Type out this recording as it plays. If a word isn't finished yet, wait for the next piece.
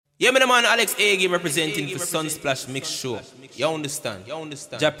Yeah, me the man Alex A representing for Sunsplash Mix Show. You understand?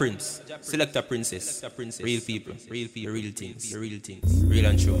 Ja Prince, Selector Princess, real people, real things, real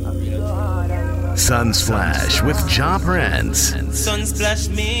and true. Sunsplash with Ja Prince. Sunsplash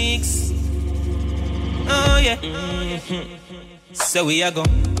Mix. Oh yeah. So we are go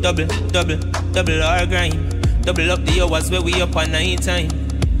double our grind. Double up the hours where we up at night time.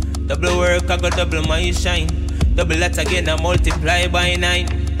 Double work, I got double my shine. Double that again, I multiply by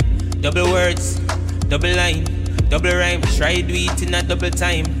 9. Double words, double line, double rhyme. Try do it in a double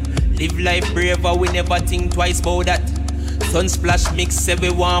time. Live life braver, we never think twice about that. Sunsplash Mix,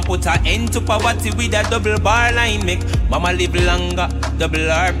 everyone put an end to poverty with a double bar line. Make mama live longer,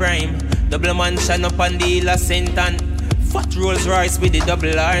 double R prime. Double mansion up on the La Sentan. Fat Rolls Royce with the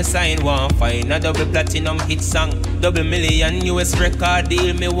double R sign. Want find a double platinum hit song. Double million US record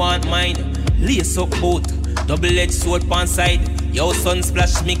deal, me want mine. Lace up boat, double-edged sword pan side. Yo,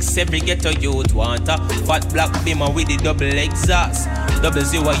 Sunsplash Mix, every ghetto youth want a fat black beamer with the double exhaust. Double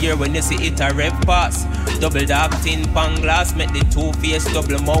zero here when you see it a rev pass. Double dark tin pan glass, make the two-face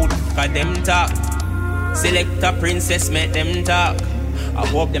double mouth, cause them talk. Selector Princess, make them talk. I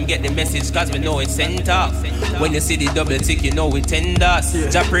hope them get the message, cause we know it's sent off. When you see the double tick, you know we tenders.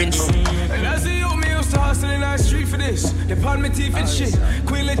 Ja Prince. And as a youth, me used to hustle in our street for this. They pawn me teeth and shit.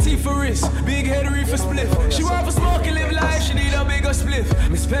 Queen teeth for wrist. Big head reef for spliff. She want for smoke and live life, she need a bigger spliff.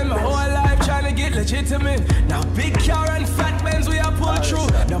 Me spend my whole life trying to get legitimate. Now big car and fat Benz we are pull through.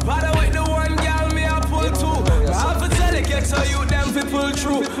 No bother with the one girl, me I pull two. I have to tell the kids so you them fi pull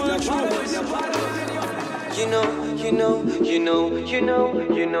through. You know.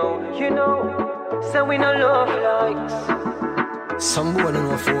 So we no love likes. Some boy don't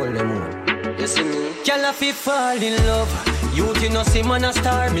know for them on. You see me? Girl I fi fall in love. Youth you know see man a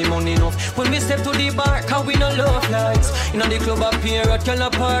star me money enough. When we step to the bar, cause we no love lights. Inna the club up here at girl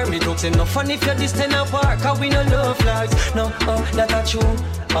apart. Me talks enough and if you this 10 apart, cause we no love lights. No, that a true.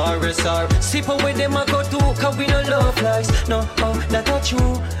 RSR, sip away them a go too, cause we no love lights. No, that a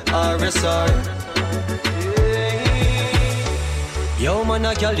true. RSR. Yo man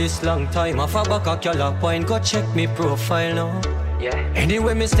a girl this long time. Off a back a girl a wine. Go check me profile now. Yeah.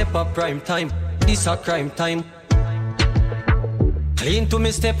 Anyway me step up prime time. This a crime time. Clean to me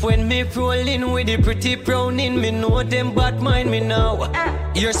step when me rollin' with the pretty brownin'. Me know them bad mind me now.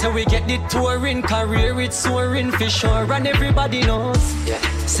 Here's how we get the touring career. It's soaring for sure and everybody knows. Yeah.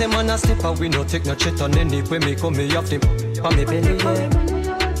 Say man a step up we no take no shit on any. When me come me have them on me belly yeah.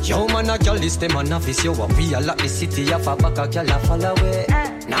 Yo man a girl this them a novice. Yo a we a lock the city off a back a girl a fall away.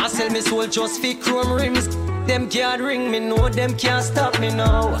 Now sell me soul just for chrome rims. Them can't ring me, know them can't stop me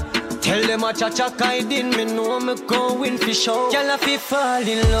now. Tell them a cha-cha guiding me, know me going for show. Girl a fi fall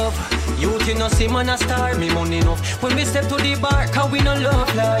in love. Youth you know see man a star, me money enough. When we step to the bar, cause we no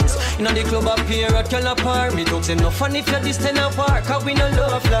love lights. Inna the club up here at girl apart. Me talks enough and if you this 10 apart, cause we no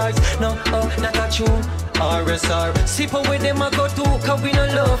love lights. No, not a true. RSR, sip away them a go too, cause we no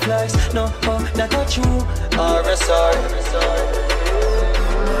love lights. No, not a true. RSR.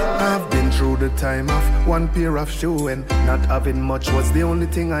 I've been through the time of one pair of shoe and not having much was the only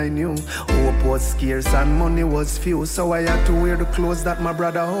thing I knew. Hope was scarce and money was few, so I had to wear the clothes that my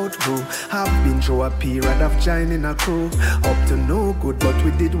brother outgrew. I've been through a period of joining a crew, up to no good, but we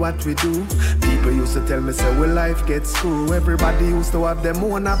did what we do. People used to tell me, say, well, life gets through. Everybody used to have them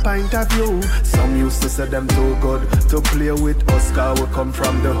own a point of view. Some used to say them too good to play with us, cause we come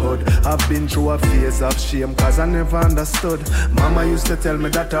from the hood. I've been through a phase of shame, cause I never understood. Mama used to tell me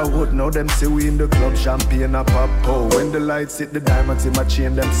that I would. Now them see we in the club, champagne a pop. Oh, when the lights hit the diamonds in my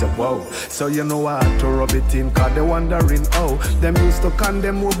chain, them say wow. So you know I had to rub it in, cause they wondering how. Them used to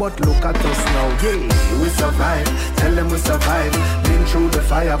condemn we, but look at us now. Yeah, we survive, tell them we survive. Been through the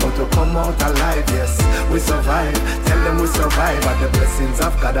fire, but we come out alive. Yes, we survive, tell them we survive. And the blessings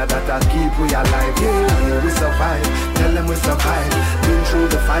of God that keep we alive. Yeah, we survive, tell them we survive. Been through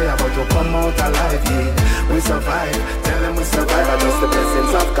the fire, but we come out alive. Yeah, we survive, tell them we survive. And just the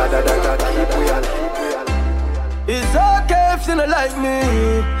blessings of God that keep we alive. It's okay if you don't like me.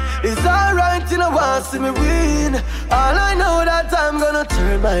 It's alright, you don't want to see me win. All I know that I'm gonna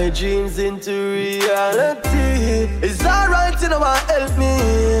turn my dreams into reality. It's alright, you don't want to help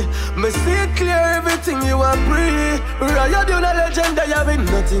me. Me see clear everything you want free. Riot, you're a legend, I have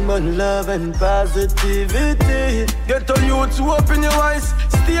nothing but love and positivity. Get to you to open your eyes.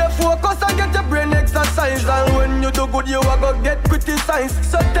 Stay focused and get your brain exercise. And when you do good, you are gonna get criticized.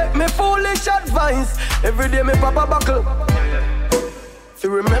 So take me foolish advice. Every day me pop a buckle. If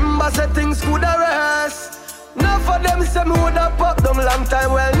you remember say things could rest. Enough of them say me would have popped them long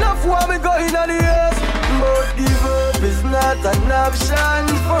time. Well, enough want me go in the ass. But give up is not an option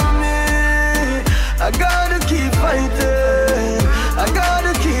for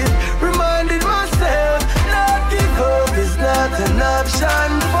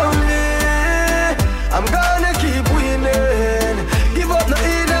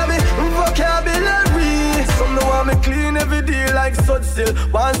like sod still.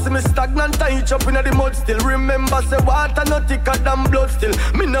 Want see me stagnant and hitch up in the mud still. Remember say water no thicker than blood still.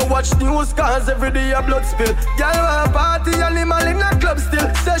 Me no watch news cause every day a blood spill. Girl want party animal in a club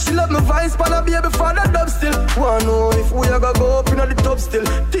still. Say she love me vice pan a baby for the dub still. Wanna know if we a go up in the top still.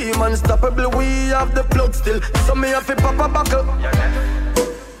 Team unstoppable, we have the plug still. So me have to pop a buckle.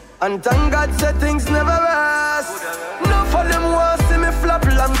 And thank God say things never rest. No for them want see me flop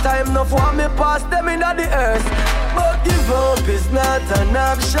long time. No for me pass them in the earth. But give up is not an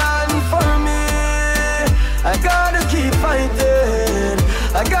option for me. I gotta keep fighting.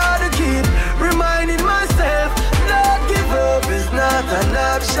 I gotta keep reminding myself that give up is not an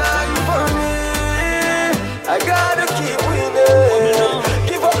option for me. I gotta keep winning.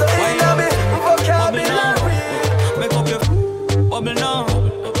 Give up the enemy vocabulary. Make up your bubble now.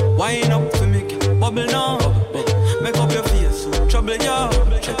 Wine up for me, bubble now. Make up your face, so trouble ya.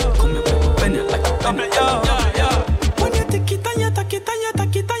 Come here, bend it like a bubble ya. When you take it and you take it and you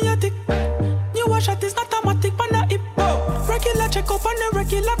take it and you take, you wash it is not automatic, but not hip. Regular check up and a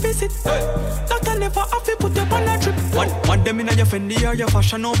regular visit. Doctor never have to put you on a trip. One them in your Fendi or your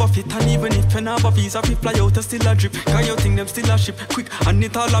fashion over fit. And even if you have a visa, we fly out, still a drip. Cause you think them still a ship. Quick, and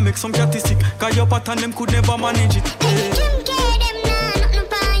it all a make some catty sick. Cause your pattern them could never manage it.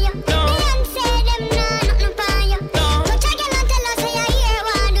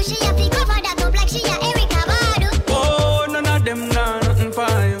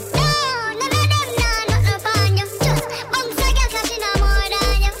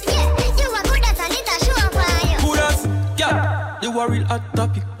 A real hot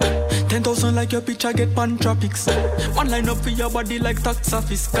topic. 10,000 like your picture get pan tropics. One line up for your body like tax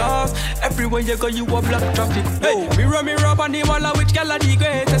office cars. Everywhere you go you a black traffic. Hey, mirror on the wall which girl are the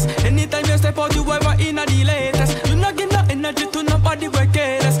greatest. Anytime you step out you ever in a the latest. You not get no energy to nobody work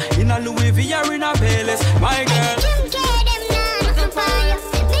careless. In a Louis V or in a Payless. My girl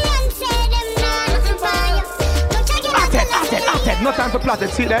no time for plotted,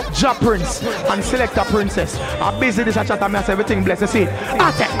 see there? Ja Prince and Selector Princess. I'm busy this a chat and me everything blessed, see?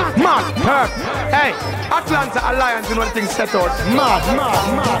 Attack, mad, hurt. Hey, Atlanta Alliance, you know the thing set out. Mad.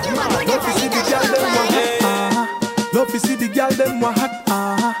 Love to see the girl them wa hot. Love to see the girl them wa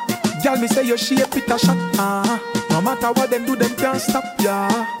hot. Girl me say your shape it a shot. No matter what them do, them can't stop ya.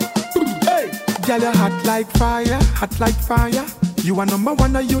 Hey, girl you hot like fire. You are number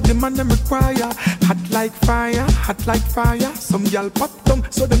one, are you the man them require? Hot like fire. Some gal pop down,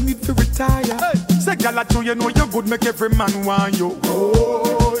 so them need to retire. Hey. Say gal I you know you good, make every man want you.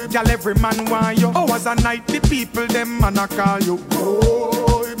 Oh, gal every man want you. Hours a night, the people them man a call you.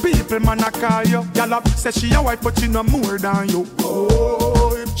 Oh, people man a call you. Gal up say she a wife, but she no more than you.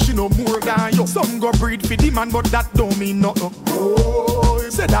 Oh, she no more than you. Some go breed for the man, but that don't mean nothing. Oh,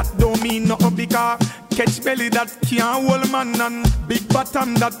 say that don't mean nothing because catch belly that can't hold man and big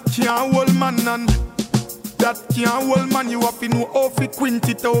bottom that can't hold man and that can't hold man. You have to know how to quint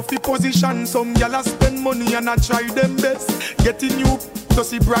it, how to position. Some gyal spend money and I try them best. Getting you, so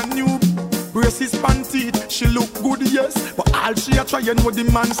she brand new. Braces panty, she look good, yes. But all she a try, you know the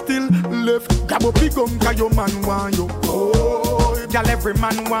man still left. Grab up big gun, cause your man want you. Oh, gyal every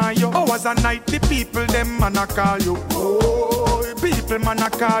man want you. Hours a night, the people them man a call you. Oh, people man a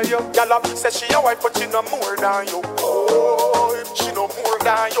call you. Gyal up say she a wife, but she no more than you. Oh, she no more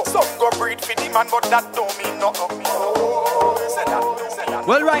than you. Some go breed for the man, but that don't mean nothing. Oh, say that.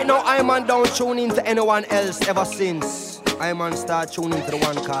 Well, right now I'm on down tuning into anyone else ever since. I'm on start tuning into the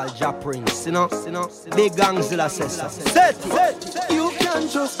one called Ja Prince, you know? Big Gangzilla says set. You can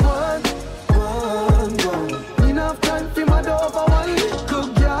just one. Enough time for my door for one little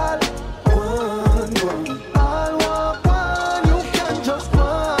girl. One. I'll walk one. You can just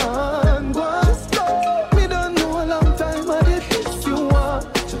one. Just go. Me don't know a long time, but if you want,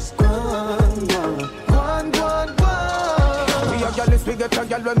 just one. We are jealous, we get a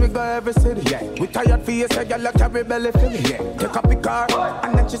girl when we go every city. Yeah. We tired for you, say girl like carry belly for me. Yeah. Take up the car,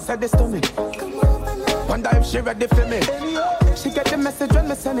 and then she said this to me. Wonder if she ready for me. She get the message when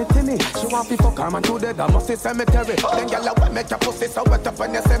me send it to me. She want me fuck her man to the must see cemetery. Then girl I make your pussy so wet up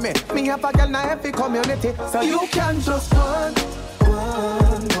when you see me. Me have a girl in every community, so you can just one.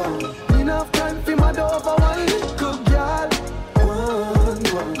 Enough time for my door for one little girl.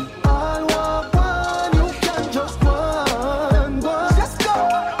 One. I'll walk one. You can just one. Just go.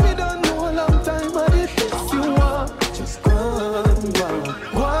 We don't know a long time, but if you want, just one.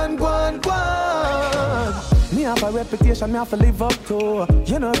 Me have a reputation, me have to live up to.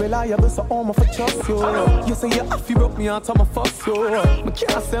 You know reliable, so I'm for trust you. You say you have to broke me out, I'ma fuss you. Me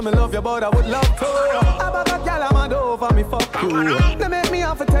can't say me love you, but I would love to. I bag a gal, I'm a over me fuck you. They make me a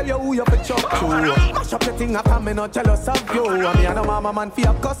have to tell you who you for chuck to. Mash up your thing after me not jealous of you. And me and a mama man for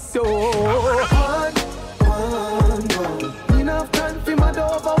your cuss you. One. Enough time for my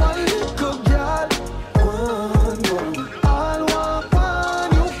door for one little girl. One. All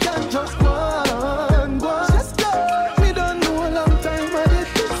one. You can just one. Just go. Me don't know a long time I did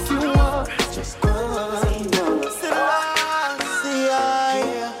this you want. Just one. See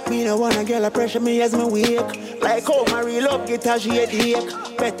I. Me no wanna girl a pressure me as me wake. Like how my real love get a headache.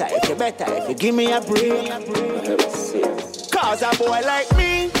 Better if you give me a break. Cause a boy like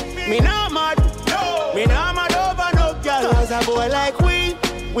me not mad. No. Me not mad over no girl. Cause a boy like we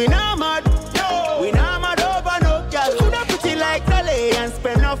not mad. No. We not mad over no girl. She coulda pretty like Dolly and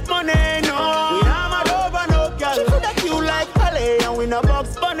spend enough money. No. We not mad over no girl. She coulda cute like Holly and we no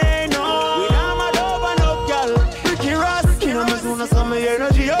Bugs Bunny. No. We not mad over no girl. Ricky Ross, you know me soon as some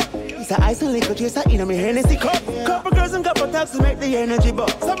energy up. It's a ice and liquor chaser in me Hennessy cup. Couple girls and couple taps to make the energy buck.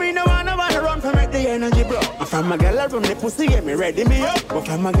 So me no wanna run for make the energy bro. From my girl from the pussy get me ready me up. But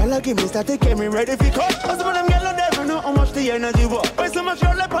from my girl give me static get me ready for cut. But some of them girls never know how much the energy was. When so much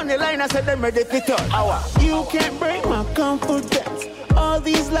roll up on the line I said them ready for touch. You can't break my confidence. All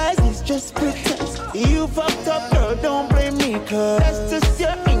these lies is just pretense. You fucked up girl, don't blame me cause that's just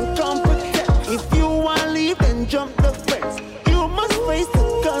your incompetence. If you wanna leave then jump the fence. You must face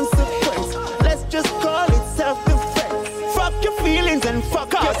the consequence. Let's just call it self-defense. Fuck your feelings and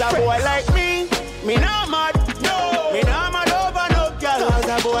fuck your friends. Cause a boy like me not mad. No. Me not mad over no girl. Cause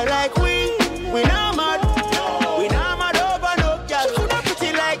a boy like we not mad. No. We not mad over no girl. She coulda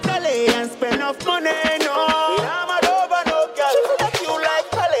pretty like Dolly and spend enough money. No. We not mad over no girl. She coulda cute like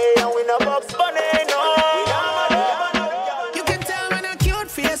Holly and we no Bugs Bunny. No. We not mad over no girl. You can tell when a cute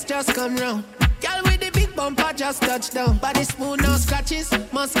face just come round. Girl with the big bumper just touch down. Body smooth, no scratches,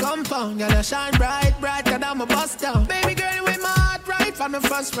 must compound. Girl you shine bright, brighter than my bust down. Baby girl with my heart right from the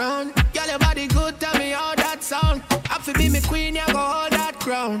first round. Girl your body good, tell me how that sound. Have to be me queen, you go hold that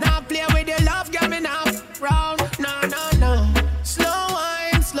crown. Now play with your love, girl me now round. No. Slow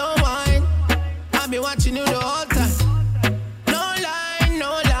wine. I'll be watching you the whole time. No lie.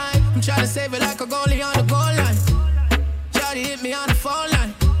 I'm trying to save it like a goalie on the goal line. Try to hit me on the phone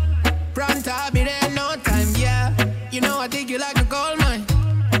line. Pronto, I'll be there in no time, yeah. You know I think you like a gold mine.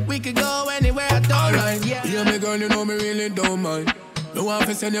 We could go anywhere I don't mind, yeah. Yeah, me girl, you know me really don't mind. No one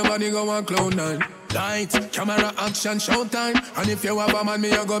to send your body go on cloud nine. Lights, camera, action, showtime. And if you have a man,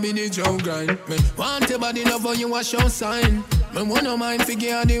 me I go be the Joe grind. Me want your body love when you a show sign. Me wanna mind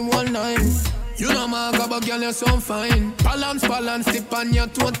figure the 1 9. You know my but girl you're so fine. Balance, tip on your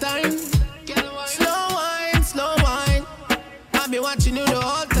 2 time. Slow wine. I'll be watching you the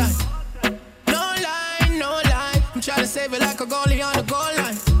whole time. No lie. I'm trying to save it like a goalie on the goal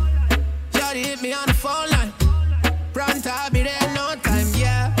line. Try to hit me on the phone line. Pronto, I'll be there in no time,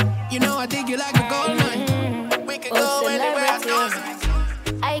 yeah. You know I think you like a gold mine. We could go anywhere I know.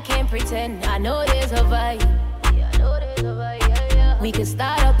 I can't pretend, I know there's a vibe. We could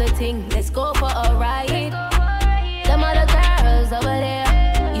start up the thing, let's go for a ride. Them other girls over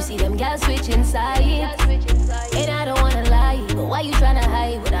there, you see them girls switching sides. And I don't wanna lie, but why you tryna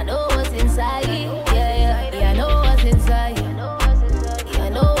hide? But I know what's inside. Yeah, I know what's inside. Yeah, I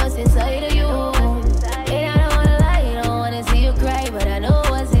know what's inside of you. And I don't wanna lie, I don't wanna see you cry, but I know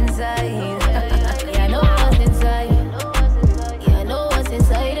what's inside. Yeah, I know what's inside. Yeah, I know what's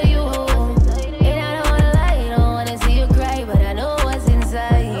inside of you. And I don't wanna lie, I don't wanna see you cry, but I know what's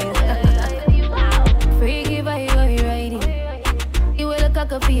inside. Freaky vibe, are you riding? You will a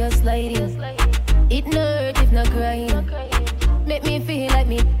cocker for your sliding. It no hurt if no crying. Make me feel like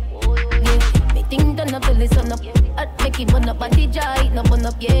me. Yeah. Me think done up till the sun up. I'd make it burn up and the joy it no burn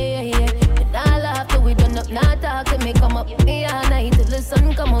up. Yeah. And all after we done up, now talk to me come up. Me all night till the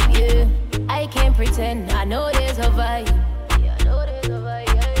sun come up. Yeah. I can't pretend. I know there's a vibe. Yeah, I know there's a vibe.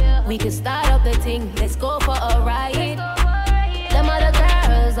 Yeah. We can start up the thing. Let's go for a ride. Them other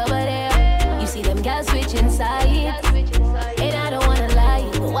girls over there. You see them girls switching sides. And I don't wanna lie,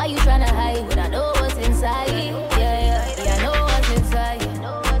 but why you tryna hide? But I know what's inside. Yeah, I know what's inside.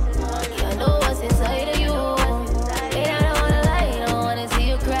 Yeah, I know what's inside of you. And I don't wanna lie, I don't wanna see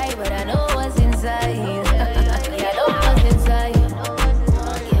you cry, but I know what's inside. Yeah, I know what's inside.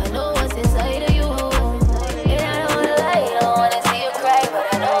 Yeah, I know what's inside of you. And I don't wanna lie, I don't wanna see you cry, but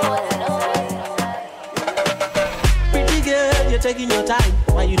I know what's inside. Pretty girl, you're taking your time.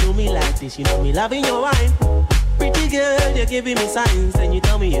 Why you do me like this? You know me loving your wine. Pretty girl, you're giving me signs. And you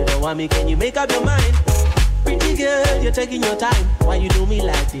tell me you don't want me, can you make up your mind? Pretty girl, you're taking your time. Why you do me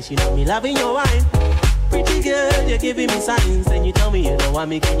like this? You know me loving your wine. Pretty girl, you're giving me signs. And you tell me you don't want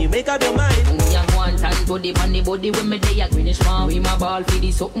me, can you make up your mind? Young one, and body on the body when me day a greenish farm. We my ball for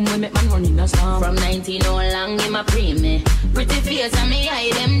the something when make man run in a storm. From 19 all long in my pre-me. Pretty face and me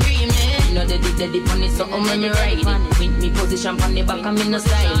hide them dreaming. You know the dip on the something when me ride it. With me position on the back and me no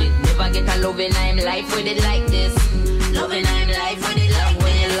style it. Never get a loving I'm life with it like this. Loving I'm life with it like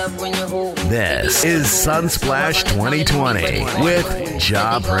when you love when you hold. This is Sunsplash 2020 with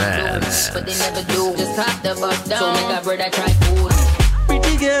Ja Prince. But they never do. Just top the bus down. So make a brother try food.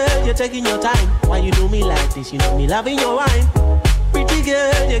 Pretty girl, you're taking your time. Why you do me like this? You know me loving your wine. Pretty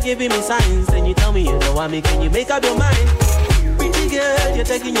girl, you're giving me signs. Then you tell me you don't want me. Can you make up your mind? Pretty girl, you're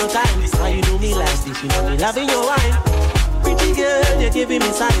taking your time. Why you do me like this? You know me loving your wine. Pretty girl, you're giving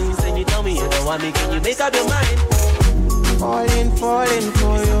me signs. Then you tell me you don't want me. Can you make up your mind? Falling for you.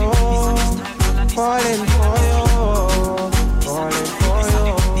 Falling for you. Falling for you. Falling for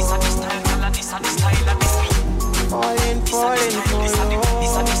you.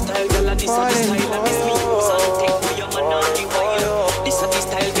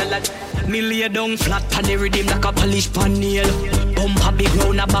 Me lay down flat pan the rhythm like a polish pan nail. Bump a big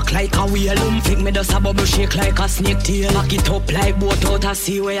round a back like a wheel. Flick me just a bubble shake like a snake tail. Back it up like boat out a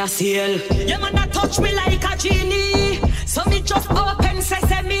sea where I sail. Yeah man that touch me like a genie. So me just open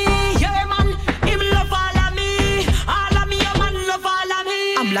sesame. Yeah man, him love all of me. All of me, yeah man love all of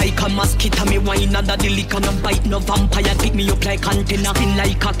me. I'm like a mosquito, me wine under the lick and no bite no vampire. Pick me up like antenna, spin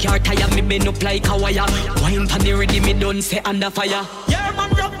like a car tire. Me bend up like a wire. Wine pan the rhythm, me done say under fire. Yeah man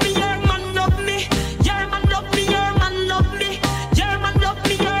love me, yeah man love me. Yeah man love me, yeah man love me. Yeah man love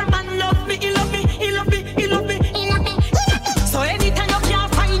me, yeah man love me. He love me, he love me, he love me, he love me. So anytime you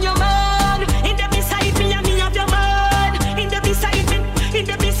can't find your man, in the beside me and me have your man. In the beside me, in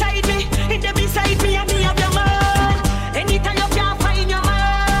the beside me, in the beside me and me have your man. Anytime you can't find your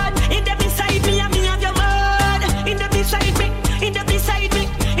man, in the beside me and me have your man. In the beside me, in the beside me,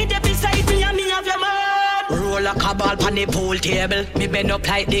 in the beside me and me have your man. Roll like a ball pan the pool table. Me bend up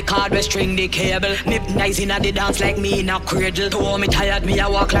like the card we string the cable. Me nice inna the dance like me in a cradle. To me tired, me a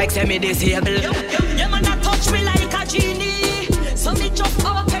walk like semi-disabled. Yeah man that touch me like a genie. So me just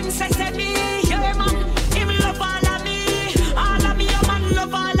open sesame. Yeah man, him love all of me. All of me, yeah man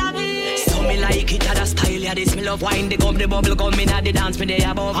love all of me. So me like it at a style, yeah this me love wine. The gum, the bubble gum inna the dance me there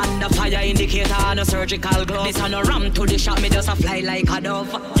above. And the fire indicator and a surgical glove. This on a ram to the shot, me just a fly like a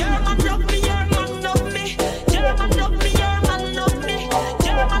dove. Yeah man love me, yeah man love me. Yeah man love me, yeah man love me.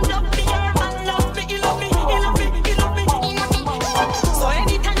 Yeah man love me, yeah man love me. He love me, he love me, he love me, he love me. So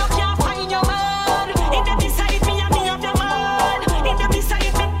anytime you can't find your man, in the beside me and me have your man. In the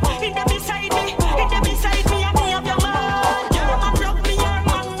beside me, in the beside me, in the beside me and me have your man. Yeah man love me, yeah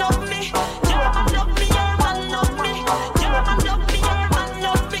man love me. Yeah man love me, yeah man love me. Yeah man love me, yeah man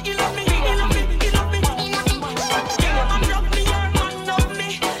love me. He love me, he love me, he love me, he love me. Yeah man love me, yeah man love me.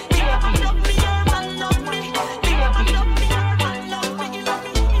 Yeah man love me, yeah man love me. Yeah man love me, yeah man love me. He love me, he love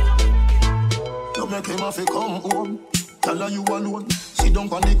me. You make him have to come home. Tell her you alone. Sit down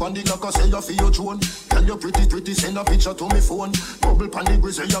on the like I say you for your throne. Tell you pretty, send a picture to me phone. Bubble pan the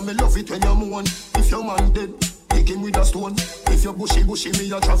grizzly, yeah, me love it when you moan. If your man dead, pick him with a stone. If you bushy,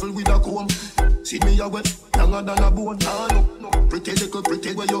 me a travel with a comb. See me a wet, younger than a bone. Ah no, pretty little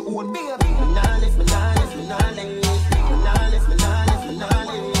pretty where you own. Me nah live.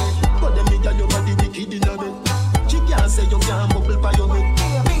 But them nigga your body wicked in a bed. She can't say you can't bubble by your head.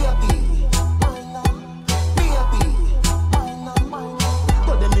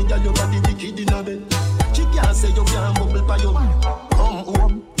 Your body wicked in a bed. She can't say you can't bubble by your. Come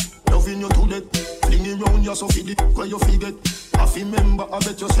home, loving you to death. Flinging round you so feed it where you forget. Half remember, I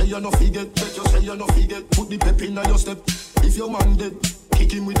bet you say you no forget. Put the pep in your step. If your man dead,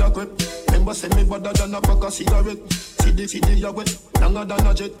 kick him with a crep. Remember say me better than a pack of cigarette. See the you wet, longer than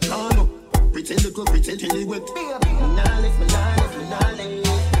a jet. Nah no, pretty little pretty till he wet.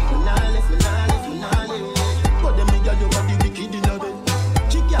 But them nigga your body wicked in a bed.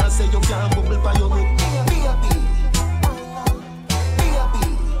 Can't say you can't bubble by your head.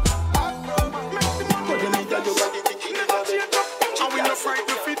 And we no frightened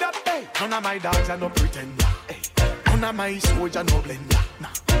to feed that. None of my dogs are no pretender. None of my soldiers no blender. Nah.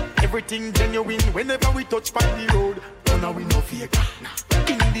 Everything genuine whenever we touch by the road. None of we no faker. Nah.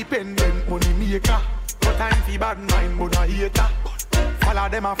 Independent money maker. No time for bad mind but no hater. Follow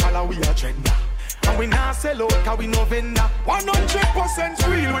them and follow we a trender. And we not sell out cause we no vendor. 100%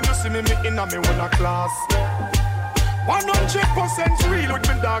 real when you see me in a me one class. 100% real with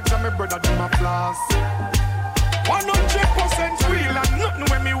me dogs and my brother do my class. 100% real and nothing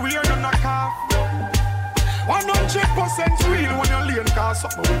when me wear on a calf. 100% real when you lean cause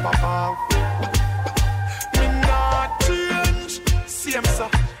something we pop off. Me not change, same sir.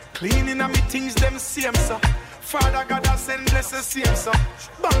 Cleaning up me things, them same, so. Father God has sent blessings, same, so.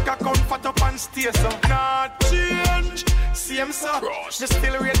 Bank account fat up and stay, so. Not change, same, so. Me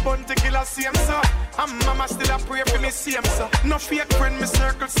still rate bounty killer, same, so. And mama still a pray for me, same, so. No fake friend, me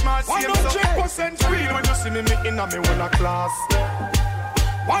circle small, same, so. 100% real when you see me in a me one a class.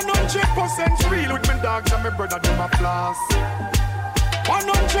 100% real with me dogs and my brother do my class.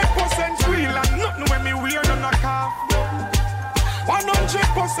 100% real and nothing when me weird on a car.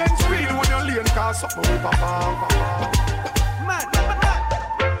 100% real when you lean car something with papa.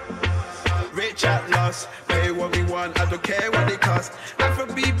 Rich at loss, pay what we want, I don't care what it costs. Afro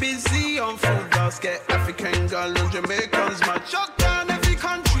be busy on food basket, African girl and Jamaicans, my shut down every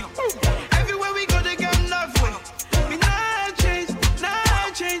country. Everywhere we go they get love with. Me not change.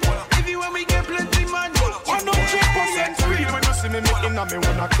 Everywhere we get plenty money. 100% real when you see me in a me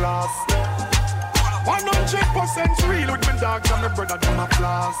one a class. 100% real with me dogs and my brother do my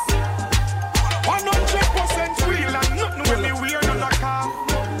class. 100% real and nothing when me weird on a car.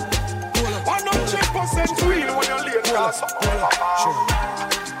 100% real when you late class.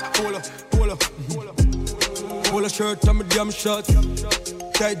 Polo shirt and my damn shorts.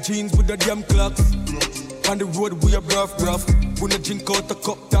 Tight jeans with the damn clocks. On the road we are rough. When I drink out a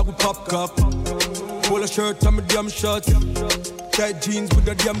cup that we pop cup. Polo shirt and my damn shorts. Tight jeans with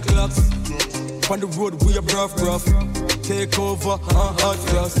the damn clocks. On the road we are rough. Take over hot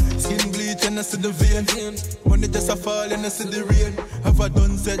cross. Skin bleach and I see the vein. When it just a fall and I see the rain. Have I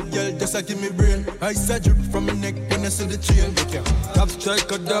done said girl just a give me brain. I said drip from my neck when I see the chain. Top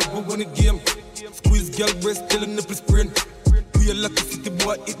striker that we win the game. Squeeze girl breast till the nipple sprain. We a lucky city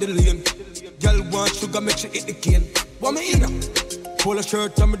boy hit the lane. Girl want sugar make she hit the cane. What me in? Polo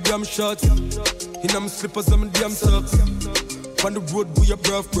shirt and my damn shorts. In my slippers and my damn socks. On the road we are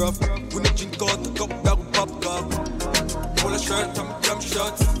rough. When I drink out the cup that we pop cup. Polo shirt and my damn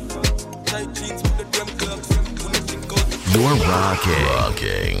shorts. Tight jeans with the damn clocks. When I drink out the You're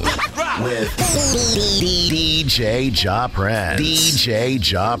rocking with DJ Ja Prince. DJ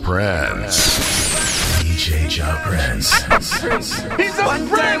Ja Prince. One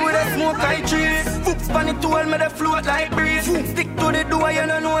time with a smoke I trees. Foops on the tool, me the float like breeze. Stick to the door, you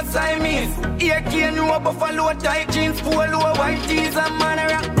don't know what I mean. Ear cane, you a buffalo tight jeans. Polo white tees and man a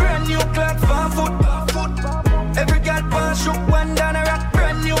rock. Brand new clocks, 4 foot. Every girl pass shook one down a rock.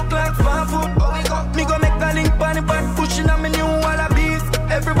 Brand new clocks, 4 foot. Me go make a link on the back, pushing on me new wallabies.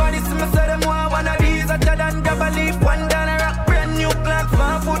 Everybody see me say them want one of these. Hotter than double leaf, one down a rock. Brand new clocks,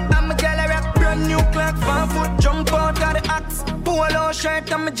 4 foot. I'm a girl a rock. Brand new clocks, 4 foot. Jump out of the axe. Polo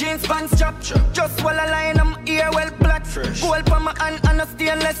shirt and my jeans pants chop. Just while I line, I'm ear well black. Gold pa my hand and a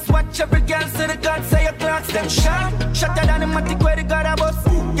stainless watch. Every girl say the God say your clocks them sharp. Shatter than the matic where the God a bust.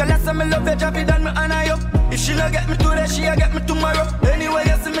 Girl I say me love you, drop it and me honor you. If she no get me today, she'll get me tomorrow. Anyway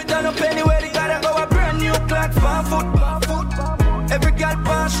you see me turn up, anywhere the God a go. A brand new clocks, 4 foot. Every girl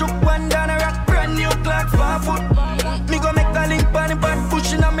pass shook one down a rock. Brand new clocks, 4 foot. Me go make a link on the back,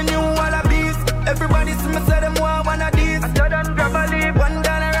 pushing on me new wallabies. Everybody see me say them want one of these. Hotter than grab a leaf, one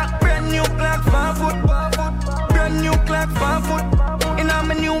down a rock. Brand new clocks, 4 foot. Brand new clocks, 4 foot. In a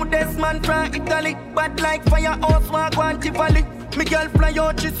me new Desmond from Italy. Bad like firehouse, walk one Tivoli. Me girl fly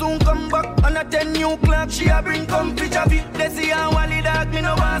out, she soon come back. On a 10 new clocks, she a bring come pitch of it. They see a wally dog, me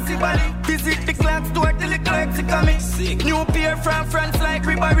no want see Bali. Visit the clock store till the clocks see come in. New pair from France like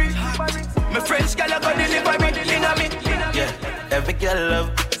Ribéry. My French girl a go deliver me, inna me. Yeah, every girl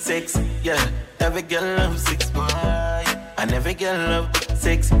love 6, yeah. Every girl love 6, boy. And every girl love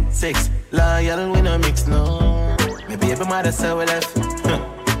 6. Loyal, we no mix, no. My baby mother say we left.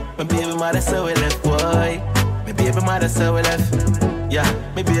 My baby mother say we left, boy. My baby mother say we left. Yeah,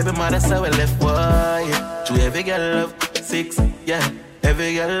 my baby mother say we left, boy. To every girl love 6, yeah.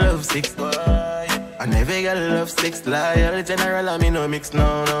 Every girl love 6, boy. And every girl love 6. Loyal, general, I me no mix,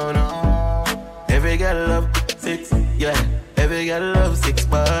 no. Every girl love 6, yeah. Every girl love 6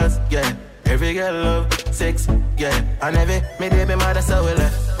 bars, yeah. Every girl love 6, yeah. And every me baby mother say we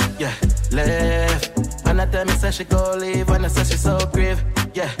left, yeah. Left. And I tell me say she go leave, and I say she so grieve,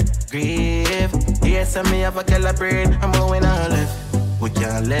 yeah. Grieve. Yes, and me have a girl a brain, I'm going all left. We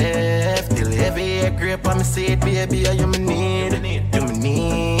can't left till every year grape on me seat, baby, you me need. You me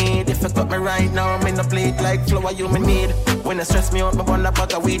need. If I cut me right now, I'm in a plate like flour, you me need. When I stress me out, my bun a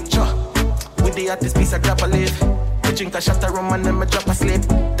bag of weed, with the hottest piece of grab a leaf. We drink a shot of rum and then me drop a sleep.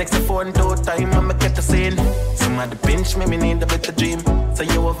 Text the phone 2 times and me get the scene. Somebody pinch me need a better dream. So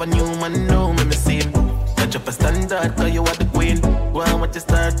you have a new man, know me see him. Touch up a standard, cause you are the queen. Go on what you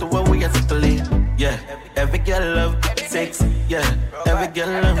start to what we are settled. Yeah, every girl love 6, yeah. Every girl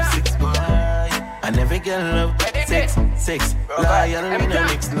love 6, boy. And every girl love 6. 6, 6. Loyal, we no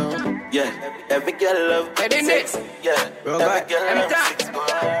mix, no. Yeah, every girl love 6. Yeah, every girl love 6.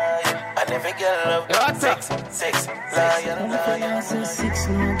 And every girl love 6, 6. Loyal. 6,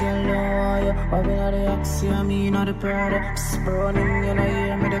 no girl loyal. Why we not the Oxy, I mean not the Prada. Burning, you know,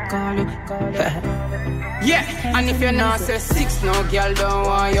 hear me, they call you. Yeah, and if you're not say 6, no girl don't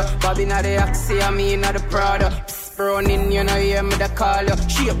want you. Bobby not the Oxy, I mean not the Prada. Running, you know, hear me, they call you.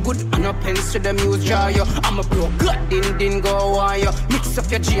 She a good and no pens to the muse jar you. I'm a bro, God didn't go on you. Mix up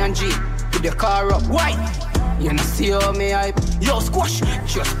your G and G with the car up. Why? You know, see how me hype. Yo, squash,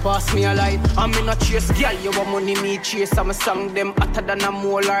 just pass me a light. I'm in a chase, girl, you want money, me chase. I'm a song them hotter than a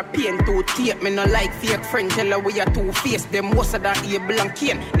molar pain. Two tape, me no like fake friend. Tell her we are two-faced. Them worse than Abel and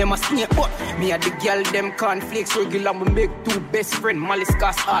Cain. Them a snake, but me a the girl, them cornflakes. Regular, me make two best friend. Malice,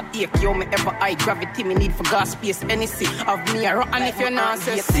 gas, heartache. Yo, me ever high gravity, me need for gas space. Anything of me a rock. And if you're not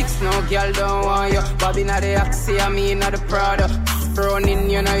say 6, no girl don't want you. Bobby not the Oxy, I mean not the Prada. Running,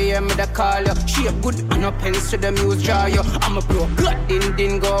 you know, hear me, they call you. She a good and no pens to the muse jar you. I'm a bro, God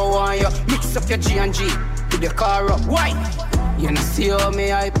didn't go on you. Mix up your G and G with the car up. Why? You know, see how me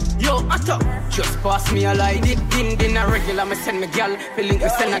hype. Yo, Atto, just pass me a light. Din a regular, me send me gal. Feeling me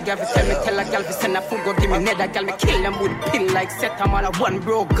send a gal, tell me tell a gal, we send a food, go give me nether gal. Me kill them with pin like set. I'm all a one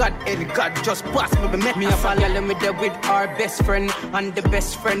bro, God, any God, just pass me. Me me have a gal, me there with our best friend. And the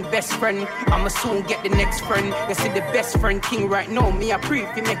best friend. I'ma soon get the next friend. You see the best friend king right now. Me a pre,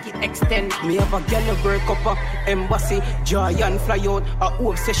 fi make it extend. Me have a gal, work up a embassy. Giant fly out, I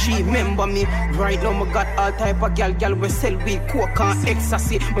hope say she remember me. Right now, me got all type of gal, we sell weed. Coke and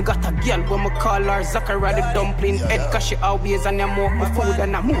ecstasy. Me got a girl when me call her Zachary the dumpling head. Cause she always and I move my food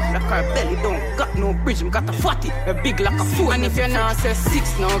and I move like her belly don't got no bridge. Me got a fatty, a big like a food. And if you not say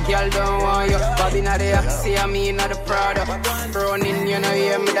 6, no girl don't want you. Bobby not the Oxy, I mean not the Prada. Running, you know,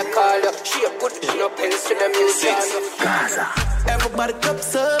 hear me the call you. She a good, no pens to the music. Gaza. Everybody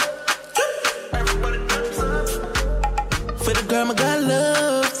cups up. For the girl my God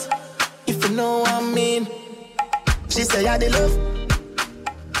loves. If you know what I mean. She say I the love.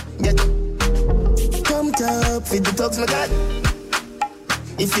 Yeah. Come top for the dogs my God.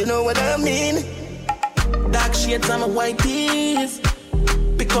 If you know what I mean. Dark shades on my white tees.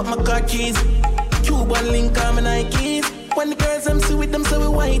 Pick up my car keys. Cuban link on my Nikes. When the girls I'm see with them so we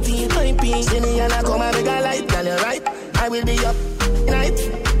whitey, hypey. See me and I come and make a light, girl you're right. I will be up night.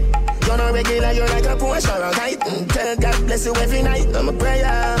 You're not regular, you're like a Porsche or a kite. Tell God bless you every night. I'm a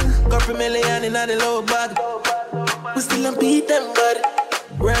prayer. Couple million in the low bag. We still don't beat them, bud.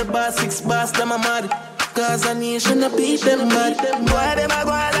 Real boss, 6 boss, them a mad. Cause a nation a beat them, bud. Boy, them a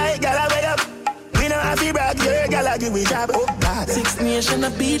go like, gala wake up. We know how to brag, your gala give we job. Oh God, 6 nation a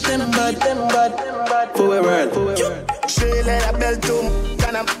beat them, bud. For a world, straight like a bell to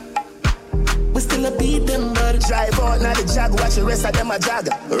Ghana. We still a beat them, bud. Drive out now the jag, watch the rest of them a jag.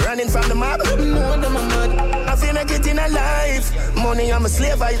 Running from the mob, no them a mud. I feel make it in a life. Money I'm a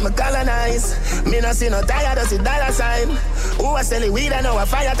slave, I eat my colonize. Me no see no tired, I see dollar sign. Who I sell it weed, I know a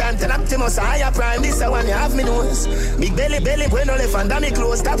fire time. Ten Optimus, a higher prime. This a one you have me nose. Big belly, when no left and dummy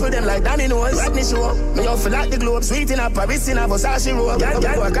clothes. Tap with them like Danny knows. Rodney show, me off like the globe. Sweet in a Paris in a Versace robe.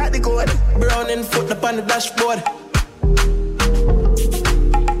 Girl, I got the code. Brown in foot up on the dashboard.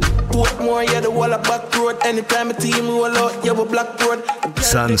 More, yeah, the wall of back road. Anytime a team roll out, yeah, we black road.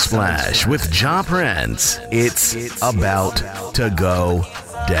 Sunsplash with Ja Prince. It's about to go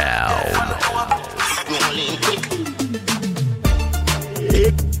down.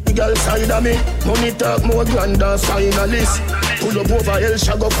 Hey, girl side of me, money talk more grander finalist. Pull up over hell,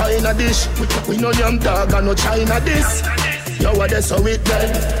 shall go find a dish. We no yam dog and no China this. Yo, that's how it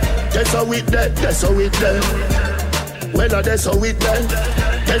then. That's how it then. That's how it then. Well, that's how it then.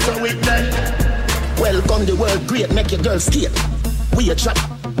 That's how it then. Welcome the world great, make your girl skate. We a trap,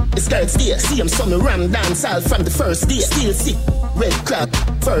 it's girl stay. See him some ram dance all from the first day. Still sick, red crab,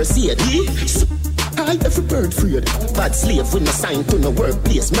 first aid. I every bird freed. Bad slave with no sign to no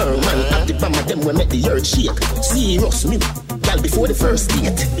workplace. Merman at the bottom of them we make the earth shake. Serious me, girl before the first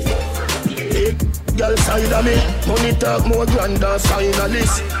date. Hey, girl side of me, money talk more grander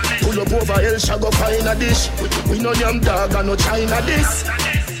finalist. Pull up over hell, shall go find a dish. We no yam dog and no China this.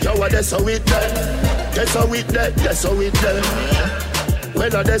 Yo, that's how it done. That's how it done. That's how it done.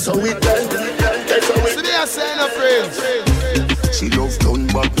 Well, that's how it done. That's how it done. Today I say no friends. She love done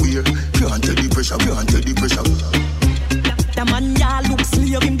back weird. Can't tell the pressure. Can't tell the pressure. The man ya look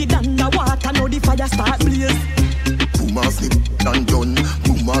slave in the danda water. Now the fire start blaze. Boom off the and done.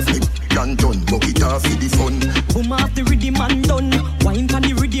 Boom off the and done. Bucket off the fun. Boom off the rhythm and done. Wine pan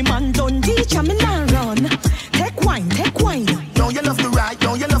the rhythm and done. Teacher me now run. Take wine, take wine. Don't you love the right?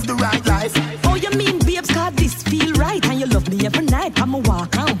 Don't you love the right life? Oh, you mean babes? Cause this feel I'ma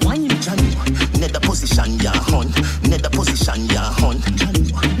walk and wine. Need the position, yeah, hun. Need the position, yeah, hun.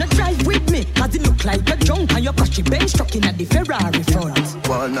 Now drive with me, cause it look like a junk. And your cushy bench truck in at the Ferrari front.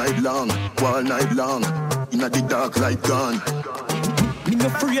 All night long, inna the dark like gone. Me no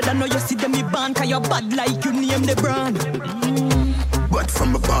afraid, I know you see them me band. Cause you bad like you name the brand. But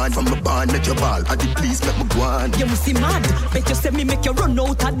from a barn, make your ball. I did please make me go on. You must see mad. Bet you say me make you run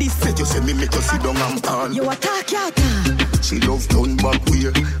out of this. Bet you say me make you sit down and fall. You attack, you attack. She love turn back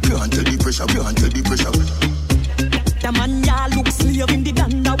way. Can't tell the pressure. The man ya look slave in the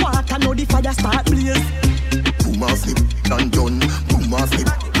underwater. Now the fire start blaze. Boom off me, done.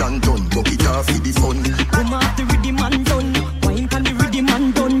 Buck it off for the fun. Boom off the rhythm and done. Wine can the rhythm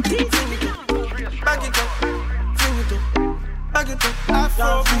and done. Back it up, fling it up. Back it up,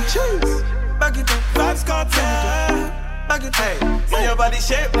 Afro cheese. Back it up, Vybz Kartel. Back it up, see your body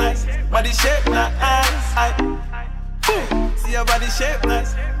shape nice. See your body shape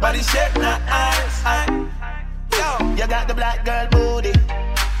nice. Yo, you got the black girl booty,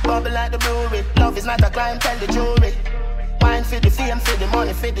 bubble like the brewery. Love is not a crime, tell the jury. Wine for the fame, for the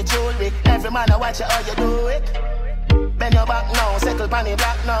money, for the jewelry. Every man I watch you how you do it. Bend your back now, circle panny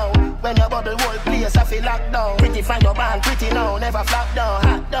black now. When your bubble whole place I feel locked down. Pretty find your band, pretty now, never flop down.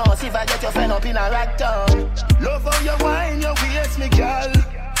 Hot down, see if I get your friend up in a rack down. Love how you wine, your waist, me girl.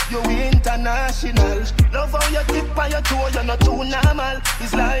 You international. Love how you tip on your toe, you're not too normal.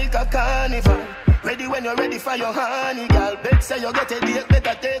 It's like a carnival. Ready when you're ready for your honey, girl. Bet say you get a date,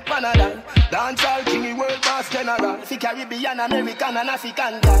 better take Panadol. Dance all king, world boss general. Fi Caribbean, American and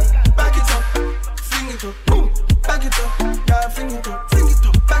African guy. Back it up, fling it up, boom. Back it up, girl, fling it up,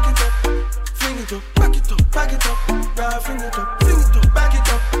 back it up, fling it up, back it up, girl, fling it up, back it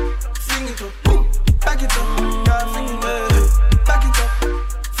up, fling it up, boom. Back it up, girl, fling it up, back it up,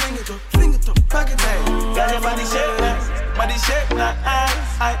 fling it up, back it up. Girl, your body shape nice,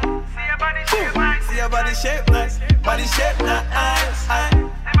 see your body shape nice, body shape nice.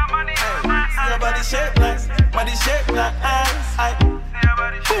 See your body shape nice, see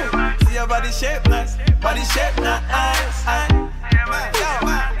your body shape nice,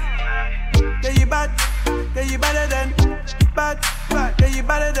 Yeah, you bad, yeah, you better than bad, yeah, you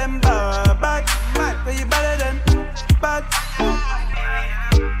better than bad, yeah, you better than bad,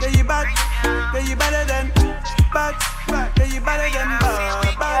 yeah, you bad, yeah, you better than bad, yeah, you better than bad,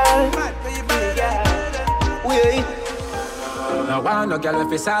 yeah, you better than. Wait. No one no girl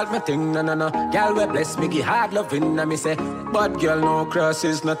if it's solve my thing, no. Girl we bless me, give hard loving, and me say, but girl no cross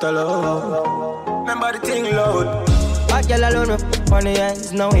is not allowed. Remember the thing loud. Bad girl alone on the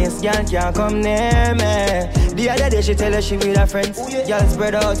ends, no waist, girl can't come near me. The other day she tell her she with her friends. Girl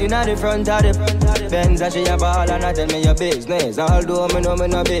spread out in the front of the Benz and she a ball and I tell me your business. Although me know me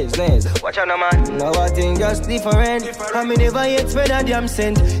no business. Watch out no man, now I think just different. And me never yet spread a damn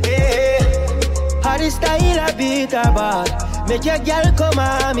cent. Hey, how the style I beat her bad. Make your girl come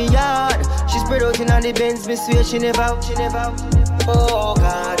on me yard. She spread out in the Benz, me swear she never out. Oh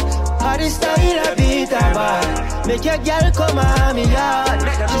God, how the style I beat her bad. Make your girl come on me yard.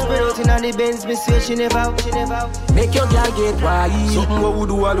 She spread out in the Benz, me swear she never out. Make your girl get wild. Something what we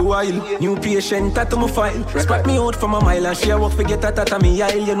do all the while. New patient tattoo my file. Spot me out from a mile and she walk forget that tattoo me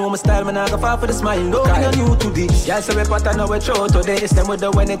aisle. You know my style, man I go far for the smile. No kind new to this. Y'all say we pattern now we throw today. Them we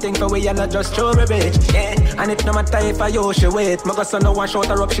do anything for we and not just throw me bitch. Yeah, and it no matter if I yo she wait. My son no one shot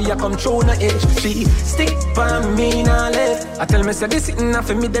her up, she a come through no edge. She stick by me now left. I tell me say this sitting off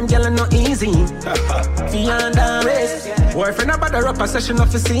for me them girl no easy. Fi under rest. Boyfriend about the rapper session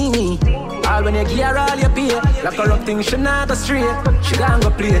off to see me. All when you gear all you pay. Like a rock thing she not go straight. She gon' go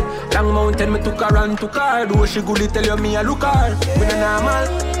play. Long mountain me took her and took her. Do she goodly tell you me a look her. We no normal.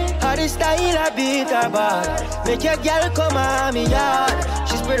 How the style I beat her bad. Make your girl come on me yard.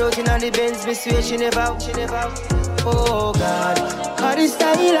 She spread out in the Benz, me swear she never out. Oh God, how the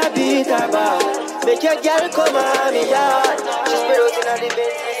style I beat her bad. Make your girl come on me yard. She spread out in the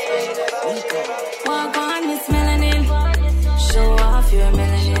Benz, me swear she never out. Walk on Miss Melanin, show off your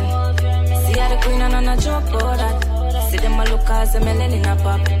melanin. See how the queen and a joke about that. See them a look as a melanin a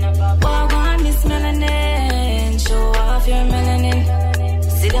pop. Walk on Miss Melanin, show off your melanin.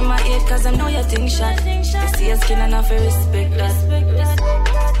 See them a hate cause I know you think shot. They see your skin and I feel respect that.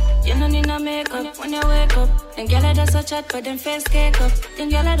 You don't need no makeup when you wake up. Them gyal just a chat but them face cake up. Them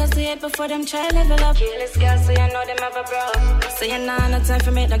gyal just see it before them try level up. Careless girl so you know them have a bro. So you know no time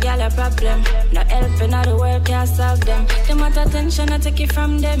for make no gyal a problem. No helping out the world can't solve them. Them want attention I take it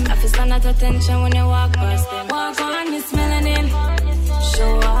from them. I feel stand at attention when you walk past them. Walk on Miss Melanin,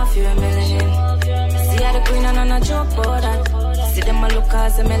 show off your melanin. See how the queen and a joke about that. See them a look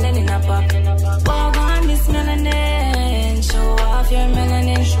as a melanin a pop. Walk on Miss Melanin, show off your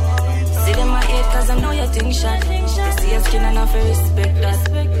melanin. See them a hate cause I know you think shot. You see your skin and I feel respect that.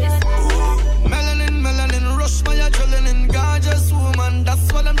 Melanin, melanin, rush my adrenaline. Gorgeous woman,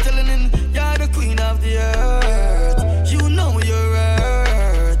 that's what I'm telling you. You're the queen of the earth. You know you're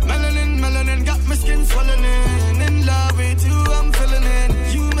earth. Melanin, melanin, got my skin swelling in love with you, I'm feeling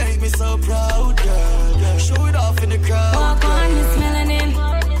it. You make me so proud, girl. Show it off in the crowd. Walk on Miss Melanin,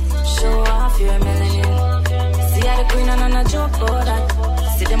 show off your melanin. See how the queen and I joke about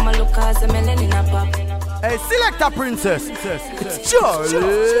that. See them a look as a melanin a pop. Hey, Selector Princess. It's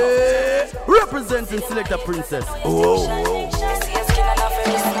Charlie. Representing Selector Princess. Oh.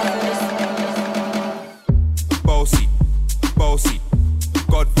 Bossy, bossy.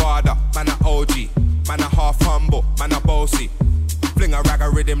 Godfather, man a OG. Man a half humble, man a bossy. Fling a rag a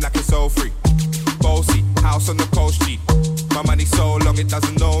rhythm like it's all free. Bossy, house on the coast G. My money so long it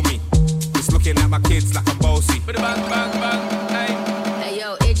doesn't know me. It's looking at my kids like I'm bossy. Bang, bang, bang, hey. Hey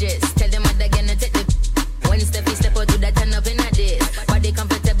yo, Idris, tell them what they're gonna take the. When step out to that turn up in a this. Body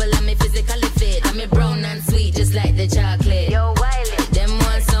comfortable and me physically fit. I'm a brown and sweet just like the chocolate. Yo, Wiley, them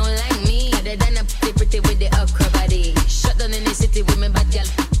ones sound like me. Other than a pretty with the okra body. Shut down in the city with me bad girl.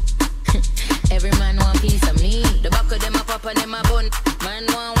 Every man want piece of me. The back of them a pop and them a bun. Man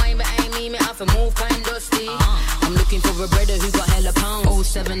want wine behind me have to move kind dusty. I'm looking for a brother who got hella pounds.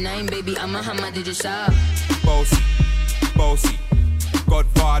 079 baby, I'm a hammer, did you shop? Bossy, bossy.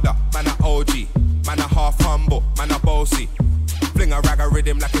 Godfather, man a OG. Man a half humble, man a bossy. Fling a rag a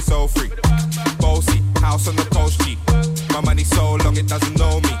rhythm like it's all free. Bossy, house on the coast G. My money so long it doesn't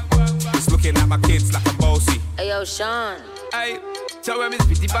know me. It's looking at my kids like I'm bossy. Hey yo, Sean. Hey, so when me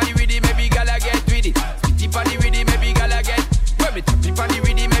spitty body with it, maybe gala get with it. Spitty body with it, maybe gala get. When me tappy body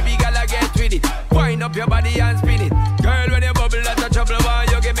with it, maybe gala get with it. Wind up your body and spin it. Girl, when you bubble that's a trouble. Why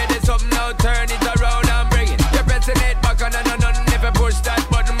you give me this something now? Turn it around and bring it. You're pressing it back on and on. If you push that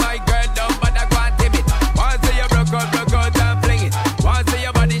button, my girl down, but I can't tip it. Once you broke out and fling it. Once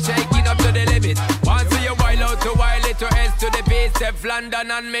your body shaking up to the limit. Once you wild out to wild it to S to the base, F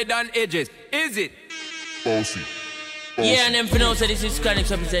London and mid on edges. Is it? Bossy. Yeah, and then for now, so this is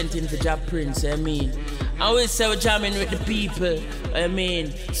Chronixx representing for Jah Prince, I mean. I always say we're jamming with the people, I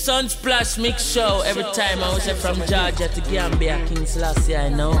mean. Sunsplash Mix Show every time, I always say from Georgia to Gambia, King Selassie, I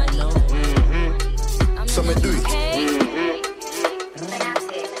know. So me do it.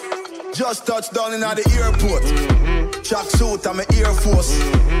 Just touched down in the airport. Track suit and my Air Force.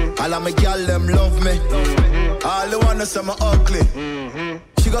 All of my gal them love me. All the wanna say me ugly.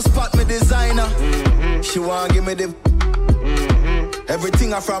 She go spot me designer. She wanna give me the.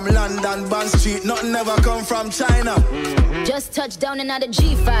 Everything I from London, Bond Street. Nothing ever come from China. Just touched down in out of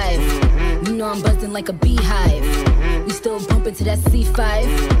G5. You know I'm buzzing like a beehive. We still bumping to that C5.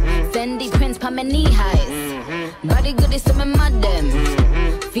 Fendi prints pa my knee highs. Body good is some mud them.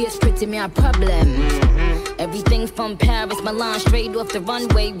 Fierce pretty me a problem. Everything from Paris, Milan, straight off the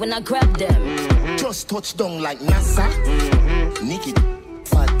runway when I grab them. Just touched down like NASA. Nikki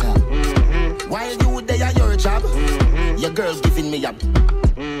Fata. While you there at your job, your girl giving me a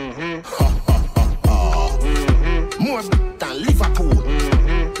more than Liverpool.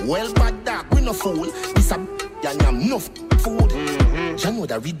 Well, bad dog, we no fool. This a and I'm no food. You know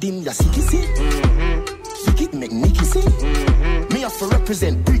that redeem your sicky see. You get make Nicky see. Me have to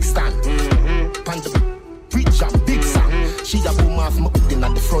represent Brixton. Pan the preach and big song. She a boom off my in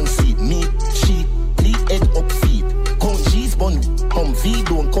at the front seat. Me, she, lead head up feet. Come G's bun, come V,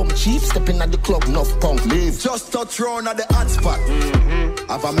 don't come cheap. Stepping at the club, enough punk leave. Just touch round at the hot spot.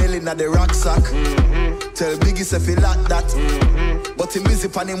 Have a million at the rucksack. Tell Biggie say fi like that. But him busy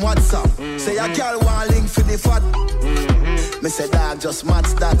pan him WhatsApp. Say a girl want link for the fat. Me say dog just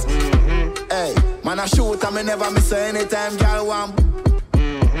match that. Hey, man I shoot and me never miss her anytime girl want.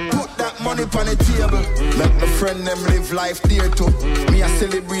 Put that money on the table. Make my friend them live life there too. Me I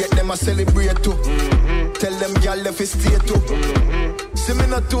celebrate them I celebrate too. Tell them girl if it's stay too. See me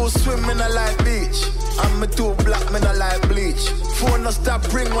not too swim me not like beach. And me too black me not like bleach. Phone no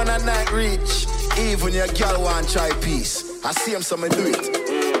stop ring when I night reach. Even your girl want try peace. I see him so me do it.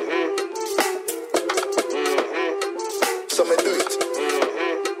 So me do it.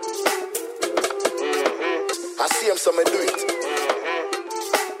 I see him so me do it.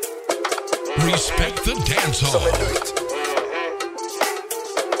 Respect the dance hall. So me do it.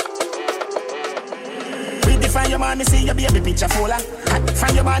 Redefine your man, me see your baby picture fuller.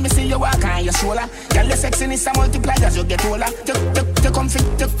 From your body, see you walk on your shoulder. Girl, your sexiness a multiply as you get older. You come fit,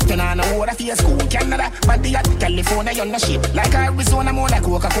 you know no water for your school, Canada, body at California, you're no shit. Like Arizona, more like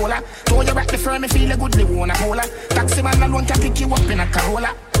Coca-Cola. Throw you back the firm, you feel a good, they wanna cola. Taxi man alone can pick you up in a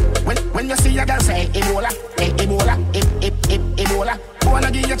Corolla. When you see a girl say Ebola, Ebola.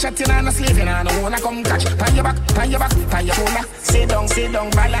 Wanna give you chatting and a slaving and I wanna come catch. Pan your back, pan your shoulder. Sit down,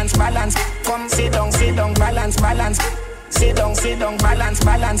 balance. Come sit down, balance. Sit down, balance.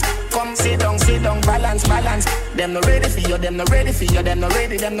 Come sit down, balance. Them no ready for you, them no ready for you, them no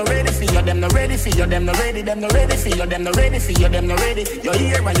ready for you, them no ready for you, them no ready for you, them no ready. Your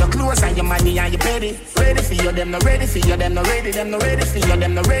ear and your clothes and your money and your petty. Ready for you, them no ready for you, them no ready for you, them no ready for you,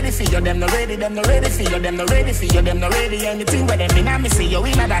 them no ready for you, them no ready. Anything where them in me see you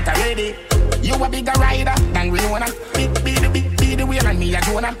in that already. You a bigger rider than Rihanna. Be the wheel and me a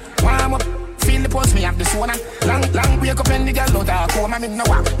Jonah. Warm up. Feel the pulse, me have the sauna. Long wake up and the girl out of coma. Me no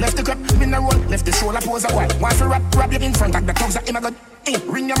walk, left the crib, me no roll. Left the shoulder pose a while. Want to rap you in front of the thugs that him a good.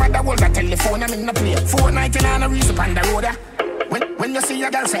 Ring your mother, hold that telephone, I'm in the play. 490 and a reason up on the road. When you see a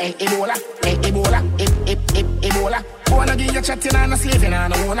girl say Ebola. Wanna give you chatting and a slaving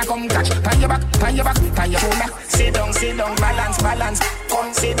and I wanna come catch. Pan your back, pan your shoulder. Sit down, balance.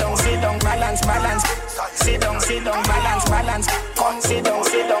 Come sit down, balance. Sit down, balance. Come sit down, balance. Sit down, balance. Come sit down,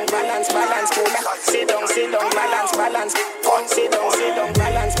 balance. Sit down, balance. Come sit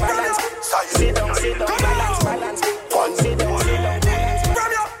down, balance.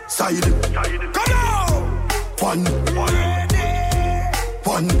 Side. Come on.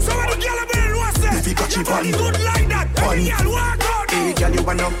 One. Somebody get a bit what's that? If you catch it, one. Good like that. One. Girl, walk out. Hey, girl, you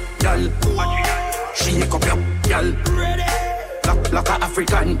wanna, girl. Shake up your, girl. Like a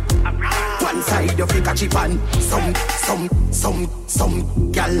African. One side of you catch it, one. Some,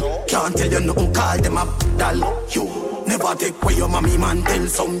 girl. Can't tell you nothing, call them up, doll. You never take away your mommy man. Tell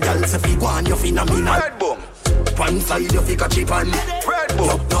some girls if you want your phenomenal. Red boom. One side of you catch it, one. Red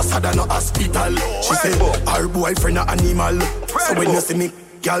boom. No sad no hospital. She say, her boyfriend a animal. So when you see me,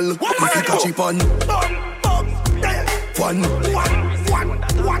 girl, if you catch it, one. One.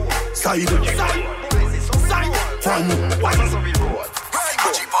 Side.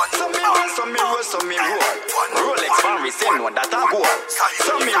 Some me roll. Rolex fan we say no that a goal.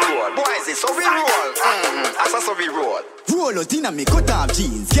 Some me roll. Boys is so we roll. As so we roll. Roll out in a me cut off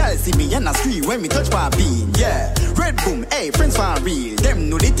jeans. Girl see me and a scream when me touch my bean. Yeah. Red boom, hey, friends for real. Them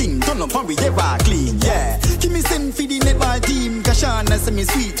know the thing, turn up and we ever clean. Yeah. Give me send for the netball team. Kashana say me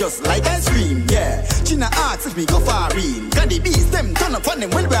sweet just like ice cream. Yeah. China asks if me go for real. Got the beast, them turn up and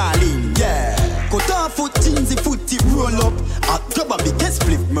them well rolling. Yeah. Cut off foot jeans, the foot tip roll up. At grab a big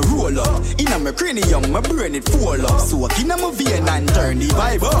split, me roll up. In a me cranium, my brain it fall up. So I in a my vein and turn the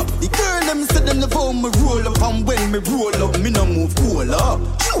vibe up. The girl them said them love how me roll up. And when me roll up, me no move cool up.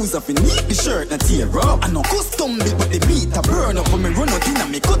 Shoes off, need the shirt not tear up. I no custom build, but the beat a burn up. When me run out in a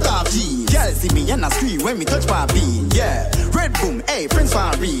me cut off jeans. Girl see me and a scream when me touch my bean. Yeah. Red boom, hey, friends for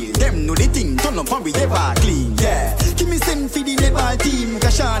real. Them know the thing, turn up and we ever clean. Yeah. Give me send for the netball team.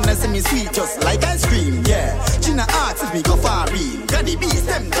 Kashana say me sweet just like ice cream. Yeah. China asks if me go for real. Got the beast,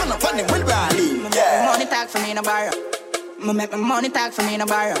 them turn up and them well rolling. Yeah. Money talk for me no borrow. Me make my money talk for me no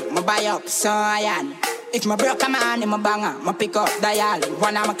borrow. Me buy up so iron. If my broke a man in my banger, me pick up dial.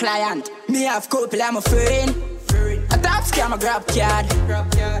 One of my client. Me have couple, I'm a friend. A top scam, a grab card.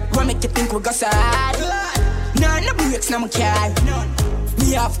 What make you think we go sad? None no breaks, no my car.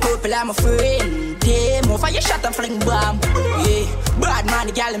 Me have couple, I'm a friend. Damn, off your shot and fling bomb. Yeah, bad man,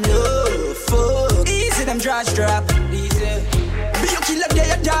 the gal, him love. Fuck, easy, them draws drop. Easy. Be you kill up there,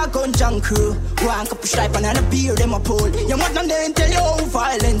 your dog on junk crew. One cup of stripe and a beer, them a pull. Your mother then tell you how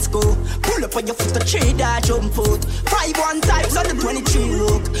violence go. Pull up on your foot, a tree that jump out. 5 times on the 23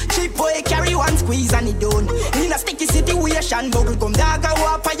 rook. Cheap boy carry one squeeze and he don't. In a sticky situation, bubble gum dog go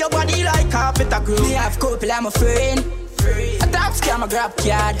up on your body like carpet a crew. Me have couple, I'm a friend. A top scam, a grab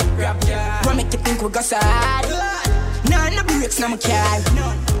card. What make you think we go sad? None no breaks, no my car.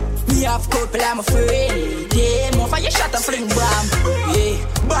 Me have couple, I'm a friend. Yeah, more for your shot and fling bomb. Yeah,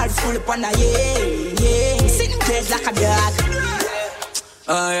 ball full up on a yeah. Sitting dead like a dog.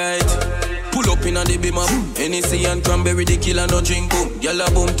 Alright. Pull up in on the beam up. NEC and cranberry, the killer no drink boom. Yalla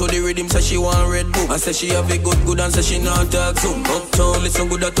boom to the rhythm, say she want red boom. I say she have a good and say she not talk soon. Uptown, listen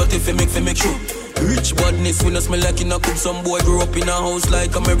good at 30 fi make shoot. Rich badness, we no smell like in a cup. Some boy grew up in a house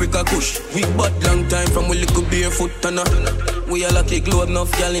like America Kush. We bad long time from we little barefoot and we a lucky glow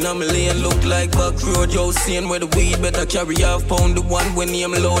enough y'all in a lane. Look like back road, yo, seeing where the weed better carry half pound. The one when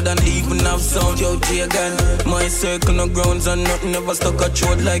name loud and even have sound, yo, J-Gun. My circle no grounds and nothing ever stuck a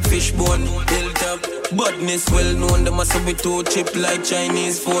throat like fishbone. Hilltop. Badness well known, them a say we too cheap like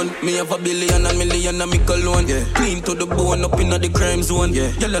Chinese phone. Me have $1 billion and $1 million and me cologne. Yeah. Clean to the bone, up inna the crime zone.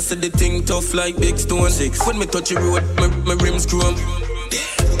 Yeah. Y'all say the thing tough like big stone. 6. When me touch the road, my rims chrome.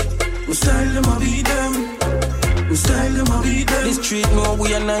 My style them a beat them. My style them a beat them. The street know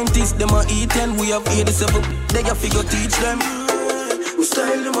we are 90s, them a eat and we have 87. They a figure teach them. My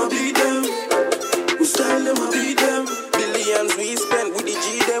style them a beat them. My style them a beat them. Billions we spend with the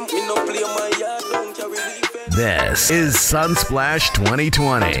G them. Me no play my yard, don't carry defense. This is Sunsplash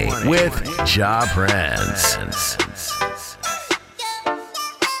 2020 with Ja Prince.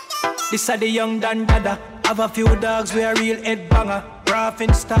 This are the young Dan Dada. Have a few dogs, we a real head banger.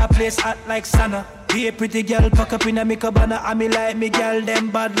 Raffin star place hot like Sana. Be a pretty girl, pack up in a make cabana. I me like me girl, them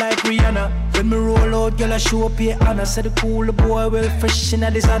bad like Rihanna. When me roll out, girl, I show up here Anna. Say the cool boy, well fresh in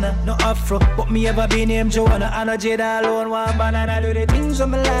a designer. No afro, but me ever be named Joanna. Anna Jada alone, one banana. Do the things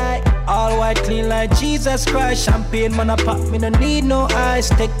on me like all white, clean like Jesus Christ. Champagne, man, I pop, me no need no ice.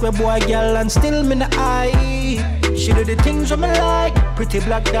 Take my boy, girl, and still me no eye. She do the things on me like pretty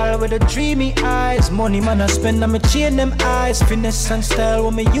black doll with the dreamy eyes. Money, man, I spend on me chain them eyes. Finesse and style,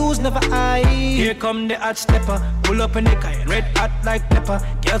 when me use never eye. Here come the hot stepper, pull up in the car, red hot like pepper.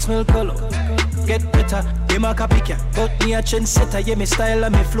 Girls smell color, get better. Be my copycat, but me a trendsetter. Yeah, me style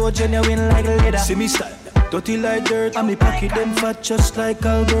and me flow genuine like leather. See me style, dirty like dirt. And me pocket them fat just like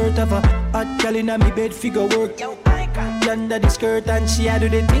Albert. Have a hot girl in me bed, figure work. Under the skirt and she a do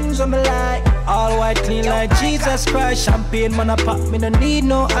the things on me like all white, clean like Jesus Christ. Champagne, man, I pop, me no need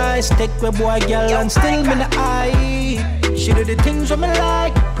no ice. Take my boy, girl, and still me no eye. She do the things on me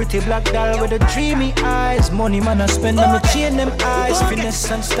like pretty black doll with the dreamy eyes. Money, man, I spend on me chain them eyes.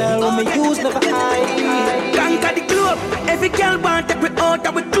 Finesse and style when me use never eye. Conquer the globe, every girl want take we out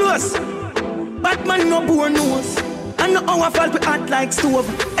and we close. Batman no born nose. And no our fault we hot like stove.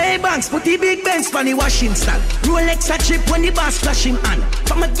 Hey banks, put the big Benz for the washing stand. Rolex a chip when the boss flash him on.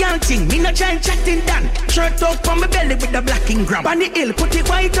 From a girl thing, me no giant chatting done. Shirt up from my belly with the blacking gram. On the hill, put the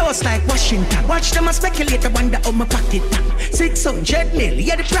White House like Washington. Watch them a speculate, I wonder how my pocket down. 600 mil,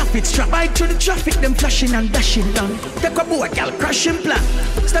 yeah the profits drop. Bite through the traffic, them flashing and dashing down. Take a boat, girl, crashing plan.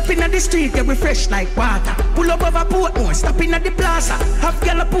 Step in at the street, get refreshed like water. Pull up over Portmore, stop in at the plaza. Half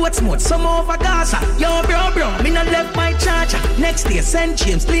girl a Portsmouth, some over Gaza. Yo bro, me no left my charger. Next day, St.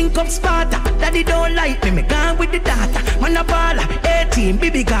 James, link up Sparta. Daddy don't like me gone with the data. Man a baller, 18,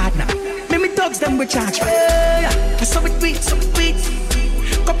 baby gardener. Me thugs them we charge. Yeah, so it tweet.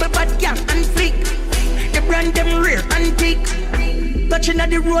 Couple bad gang and flick. They brand them rear and tick. Touching at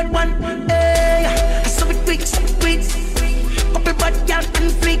the road one. Yeah, so it tweet. Couple bad gang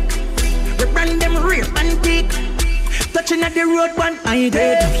and flick. They brand them rear and tick. Touching at the road one. I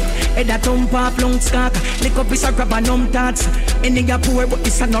dead. Head a thump off long skak. Lick up is a grab a numb tats. Any a poor but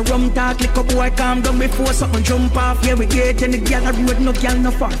this a no rum talk. Lick up boy calm down before something jump off. Yeah we get in the gal a road, no gal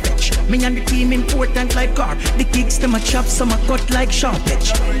no far-fetch. Me and the team important like car. The kicks them a chop, some a cut like sharp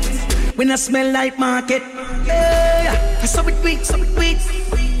edge. When I smell like market. Yeah, so it tweet.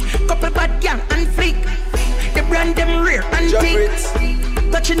 Couple bad gal and flick. They brand them rear and tick.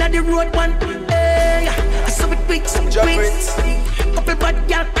 Touching at the road one. Yeah, so it tweet. Couple bad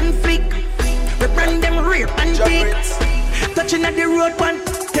gal and flick. We brand them rear and tick. Touching at the road one.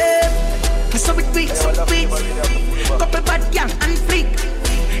 Yeah, so it tweet. Couple bad gal and flick.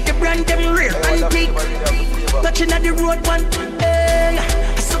 They brand them rear and tick. Touching at the road one. Yeah,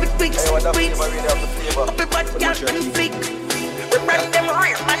 so it tweet. Couple bad gal and flick. We brand them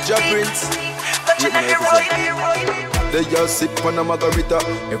rear and tick. Touching at the road. They just sip on a margarita.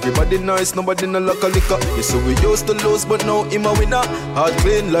 Everybody nice, nobody no like a liquor. You see we used to lose, but now him a winner. Heart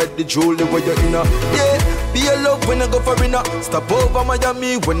clean like the jewelry where you're in. Yeah, be a love when I go for dinner. Stop over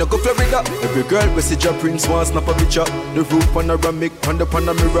Miami when I go Florida. Every girl we see Ja Prince want snap a picture. The roof panoramic, on the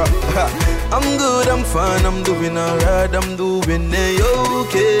mirror. I'm good, I'm fine, I'm doing alright, I'm doing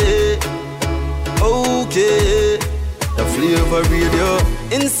okay. The flavor radio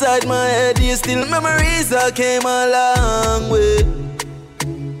inside my head, you still memories. I came a long way.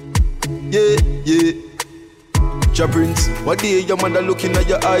 Yeah. Ja Prince, one day your mother looking at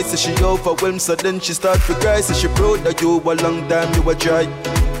your eyes, say she overwhelmed, so then she start to cry. Say she proud that you a long time you were try.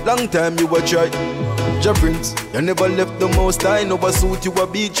 Ja Prince, you never left the most high. Never suit you a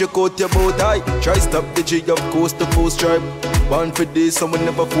beat, check out your bow tie. Try stop the G of coast to coast tribe. Born for this, someone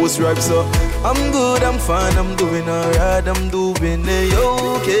never force ripe. So I'm good, I'm fine, I'm doing alright, I'm doing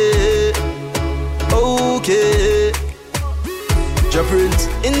okay. Ja Prince,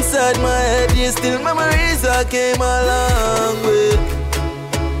 inside my head, yeah, still memories. I came a long way.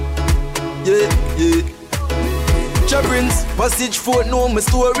 Yeah. Jah Prince, passage 4 know my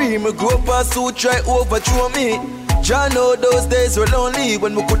story. Me grow up and so try overthrow me. Jah know those days were lonely.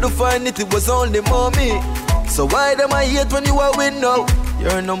 When we couldn't find it, it was only mommy. So why them I hate when you are win now?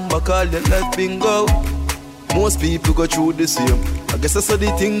 Your number call, your life bingo. Most people go through the same. I guess that's how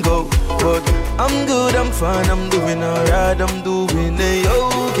the thing go. But I'm good, I'm fine, I'm doing alright, I'm doing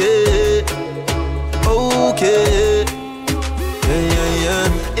okay. Okay. Yeah, yeah,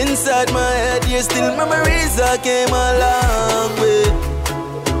 yeah. Inside my head, yeah, still memories I came a long way.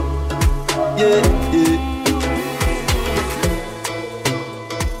 Yeah, yeah.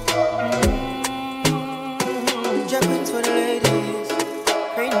 Jah Prince for the ladies.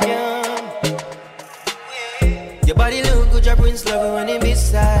 Premium. Your body look good, Jah Prince love it when he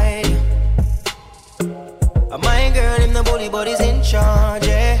beside you. My girl, him the bully, but he's in charge,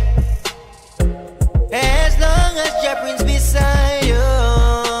 yeah. As long as Jah Prince beside you,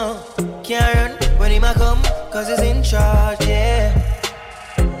 can't run when he might come, cause he's in charge, yeah.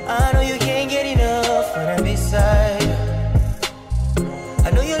 I know you can't get enough when I'm beside you.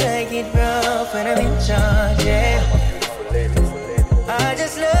 I know you like it rough when I'm in charge, yeah. I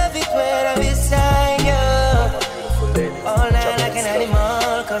just love it when I'm beside you. All night like an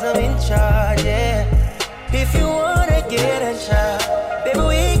animal, cause I'm in charge, yeah. If you wanna get a shot, baby,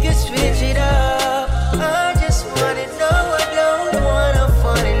 we can switch it up. I just wanna know, I don't wanna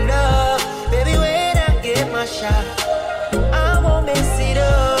fall in love. Baby, when I get my shot, I won't mess it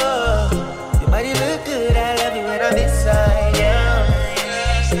up. Your body look good, I love you when I'm inside, yeah.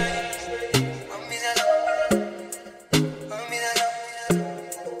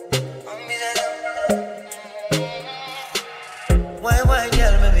 Why,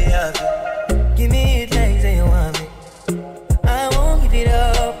 girl, make me happy. Give me it like say you want me. I won't give it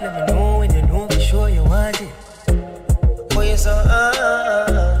up. Let me know when you know for sure you want it. Boy, you're so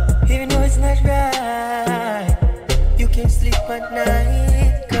even though it's not right, you can't sleep at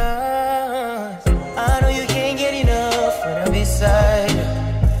night, cause I know you can't get enough when I'm beside you.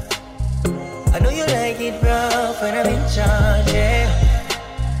 I know you like it rough when I'm in charge, yeah.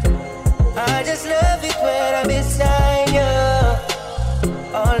 I just love it when I'm beside you.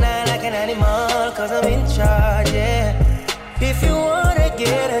 All night like an animal, cause I'm in charge, yeah. If you wanna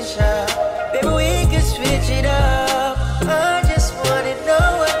get a shot, baby, we can switch it up. I just wanna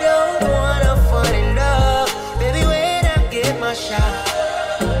know, I don't wanna fall in love. Baby, when I get my shot,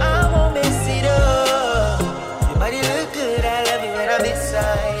 I won't mess it up. Your body look good, I love you when I'm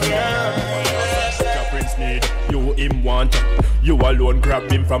inside, yeah. Jah Prince need, you him want. You alone grab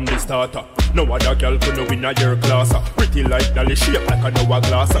him from the starter. No other girl could win a your class. Pretty like Dolly, shape like an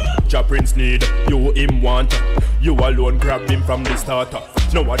hourglass. Jah Prince need, you him want. You alone grab him from the starter.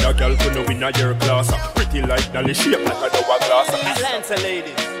 No other girl could win a your class. Pretty like Dolly, shape like an hourglass. Atlanta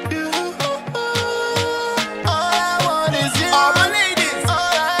ladies. All I want is you. All my ladies.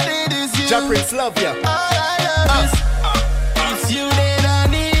 All I need is you. Jah Prince love ya. All I love is it's you that I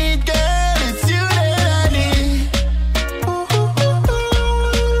need, girl. It's you that I need.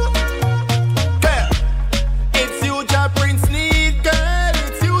 Girl, it's you Jah Prince need, girl.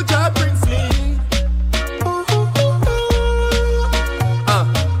 It's you Jah Prince need.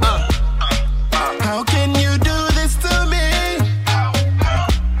 How can you do this to me?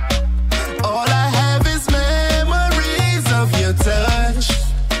 All I have is memories of your touch.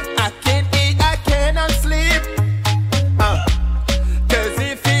 I can't eat, I cannot sleep. Cause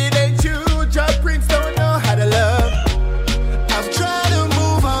if it ain't you, Jah Prince don't know how to love. I've tried to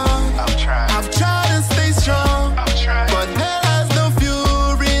move on. I've tried to stay strong. But hell has no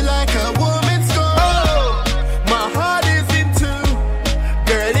fury like a woman's scorn. Oh, my heart is in two.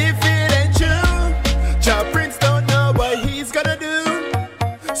 Girl, if it ain't you, Jah Prince don't know what he's gonna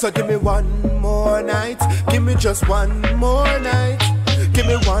do. So give me one more night. Give me just one more night. Give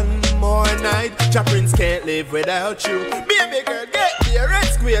me one more night. Jah Prince can't live without you. Baby girl, get here and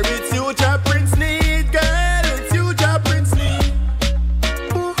square. It's you Jah Prince need, girl. It's you Jah Prince need.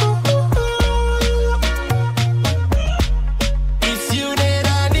 It's you that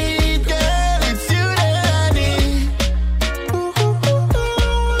I need, girl. It's you that I need.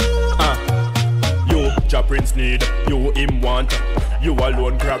 You Jah Prince need, you him want. You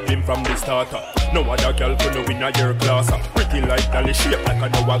alone grab him from the starter. No other girl could win a your class. Pretty like Dolly, shape like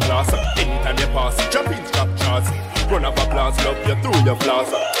an hourglass. Anytime you pass, Jah Prince top charts. Run up applause, love you through your flaws.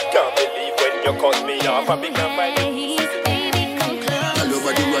 Can't believe when you cut me off. I become my All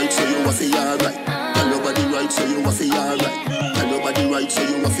over the right, so you was say alright. Tell nobody right, so you a fi alright. Tell nobody right, so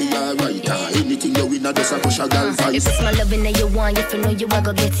you a fi alright. Anything you win, I just a push a gal fight. If it's my loving that you want, if you know you a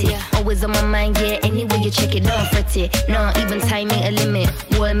go get it. Always on my mind, yeah. Anyway you check it, don't fret it. No, even time ain't a limit.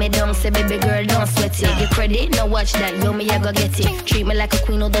 Hold me down, say baby girl, don't sweat it. Get credit, now watch that, yo me I go get it. Treat me like a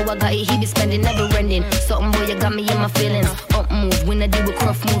queen, although I got it, he be spending, never ending. Something boy, you got me in my feelings. Up move, when I do a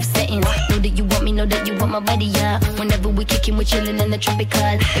rough move settings. Know that you want me, know that you want my body, yeah. Whenever we kicking, we chilling in the tropical.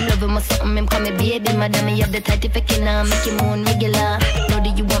 I'm loving my something, I'm coming baby, madam, you have the tight if I can make you moon regular. Know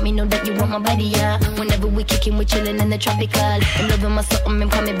that you want me, know that you want my body, yeah. Whenever we kicking, we chilling in the tropical. I'm loving my something, I'm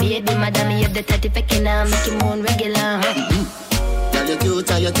coming baby, madam, you have the tight if I can make you moon regular. Girl, you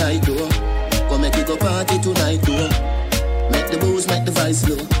cute and you tight, though. Go make you go party tonight, though. Make the booze, make the vice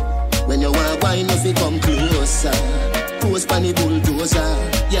low. When you want wine, if you come closer. Post pan the bulldozer.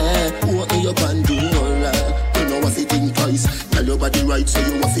 Yeah, open your Pandora. You know what you think twice. Tell your body right, so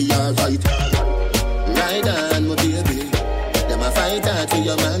you want to be alright. Ride on, my baby. Them a fight hard for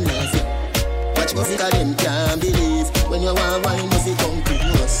your man, yeah. Watch go figure them can't believe. When you want wine, if you come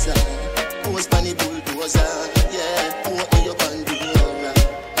closer. Post pan the bulldozer. Yeah, open your Pandora.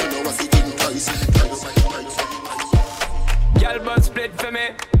 You know what you think twice. Tell your body right, so you want to. Girl, but split for me,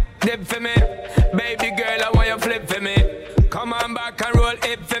 dip for me. Baby girl, I want you flip for me. Come on back and roll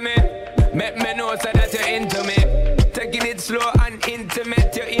it for me. Make me know so that you're into me. Taking it slow and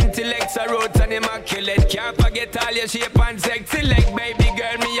intimate. Your intellect's a roots and immaculate. Can't forget all your shape and sexy leg. Baby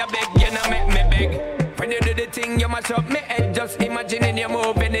girl, me a beg, you know make me beg. When you do the thing, you mash up me head. Just imagining you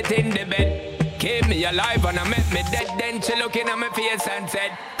moving it in the bed. Keep me alive and I make me dead. Then she looking at my face and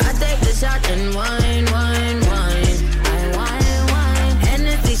said, I take the shot and wine, wine, wine. I wine, wine.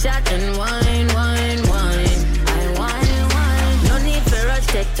 Hennessy shot and wine, wine, wine. I wine, wine. No need for rush,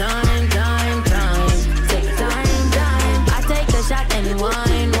 take time, time, time. Take time, time. I take the shot and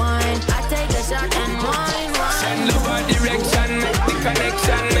wine, wine. I take the shot and wine, wine. send love our direction, make the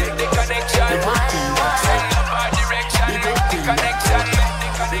connection, make the connection. Send love our direction, make the connection, make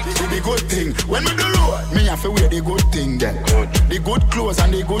the connection. The good thing, when we do road, me have to wear the good thing then. The good clothes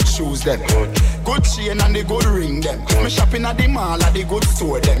and the good shoes then. Good chain and the good ring then. Me shopping at the mall at the good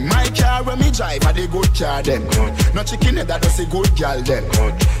store then. My car when me drive at the good car then. No chicken head that does a good girl then.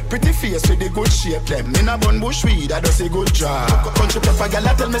 Pretty face with the good shape them. In a bun bush weed that does a good job. Country pepper girl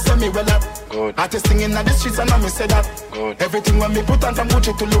that tell me say me well up. Artist singing at the streets and I me say that. Everything when me put on from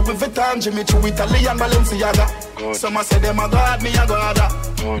Gucci to Louis Vuitton, Jimmy Choo, Italian Balenciaga. Some a say them a god, me a god.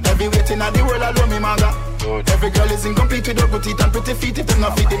 Every waiting at the world alone me maga. Every girl is incomplete with her good teeth and pretty feet. If them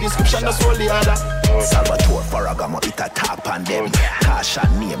not fit the description, that's all the other. Salvatore Ferragamo, it a tap on them. Tasha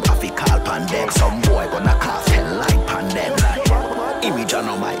name, I fi call on them. Some boy gonna cast hell light on them. Image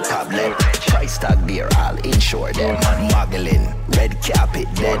on my tablet. Price tag there, I'll insure them. Muggling, red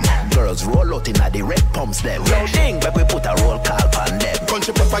carpet them. Girls roll out in the red pumps them. Yo ding, but we put a roll call on them.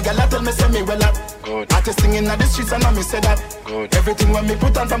 Country pepper girl, tell me say me well up. Artist singing at the streets and I me say that. Everything when me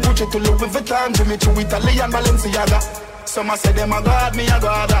put on from Gucci to Louis Vuitton, Jimmy Choo, Italian Balenciaga. Some a say them a god, me a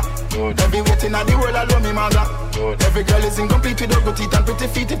god. Every waiting at the world alone me maga. Every girl is incomplete with her good teeth and pretty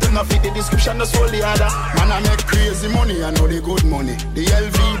feet. If them not fit the description, that's all the other. Man I make crazy money, I know the good money. The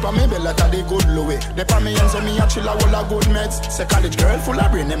LV pa me bella ta the good Louis. The pa me hands on me a chill a whole a good meds. Say college girl full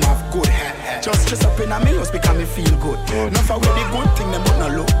of brain, them have good hair. Just dress up in a me house because me feel good. Not for with the good thing, them but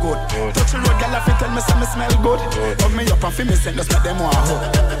not look good. Touch the road, girl I fit tell me say me smell good. Hug me up and feel me send just make them want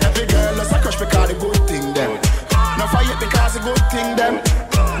hug. Every girl is a crush because the good thing them. No fight because the good thing them.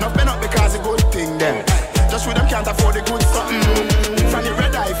 No bend up because the good thing them. Just with them can't afford the good something. From the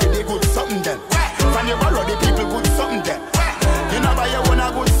red eye for the good something them. From the borrow the people good something them. You know buy your own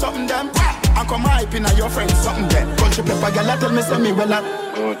a good something them. And come hype in your friends something them. Country pepper girl tell me say me well up.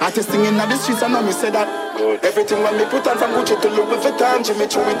 Artist singing at the streets and know me say that. Everything when me put on from Gucci to Louis Vuitton, Jimmy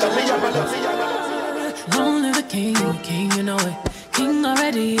Choo, Italian Balenciaga. Only the king, you know it. King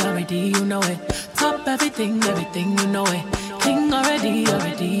already, you know it. Top everything, you know it. King already,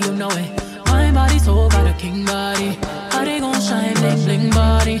 you know it. My body so got a king body. Body gon' shine, bling bling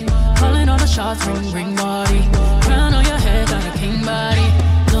body. Calling all the shots, ring body. Crown on your head, got a king body.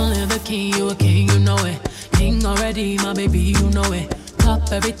 Don't live the king, you a king, you know it. King already, my baby, you know it.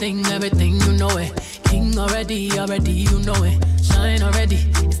 Top everything, you know it. King already, you know it. Shine already,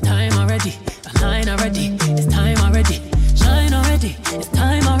 it's time already. Align already, it's time already. Shine already, it's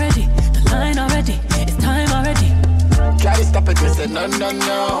time already. The line already, it's time already. Try to stop it, me say no, no,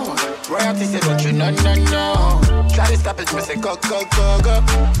 no. Royalty say don't you, no, no, no. Try to stop it, me say go, go, go, go.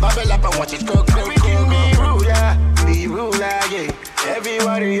 Bubble up and watch it go, go, go, go. Be ruler, yeah.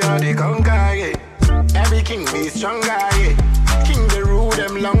 Everybody on the conquer, yeah. Every king be stronger, yeah. King the rule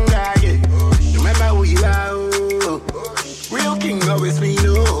them longer, yeah. Remember loud. Real king always me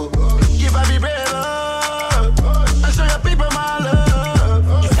know. Give a be brave up. I show your people my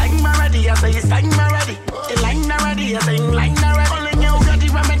love. You sang my ready, I say you sang my ready. You line already, I say you line already. Only you got the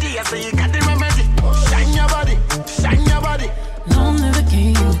remedy, I say you got the remedy. Shine your body, shine your body. Long live the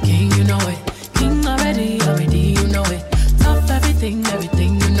king, you know it. King already, you know it. Top everything,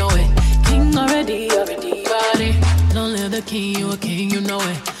 you know it. King already, body. Long live the king, you know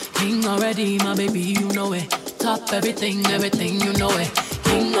it. King already, my baby, you know it. Top everything, you know it.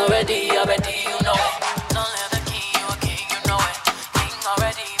 King already, you know it. Long live the king, you know it. King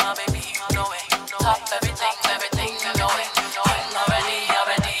already, my baby, you know it. Top everything, you know it. King already,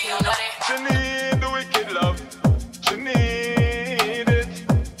 you know it. She need the wicked love. She need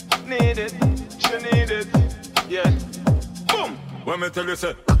it. She need it. Yeah. Boom. When me tell you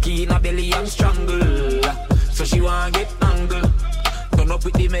say, cocky in her belly and strangle. So she want get angle. Turn up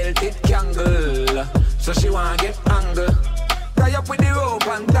with the melted candle. So she want get angle. Tie up with the rope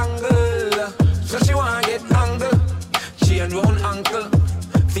and tangle. So she want get angle. Chain round ankle.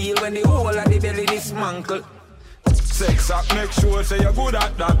 Feel when the whole of the belly dismantle. sex act, make sure say you're good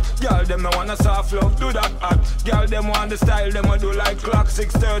at that. Girl, them no wanna soft love, do that act. Girl, them want the style, them a do like clock.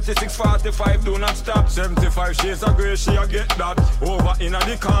 6:30, 6:45, do not stop. 75 shades of grey, she a get that. Over in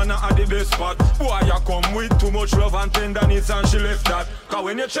the corner at the best spot. Boy, you come with too much love and tenderness and she left that. Cause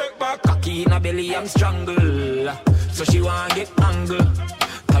when you check back, cocky in her belly and strangle. So she want get angle.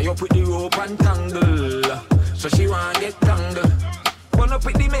 Tie up with the rope and tangle. So she want get tangle. Burn up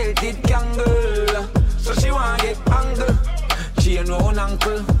with the melted candle. So she want get angle. Chain round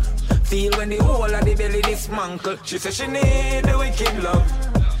ankle. Feel when the whole of the belly dismantle. She say she need the wicked love.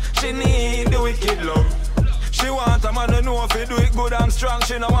 She need the wicked love. She want a man to know if he do it good and strong.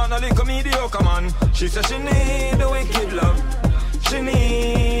 She no want a little mediocre man. She say she need the wicked love. She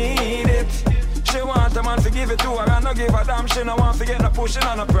need it. She want a man to give it to her and not give a damn. She no want to get no pushing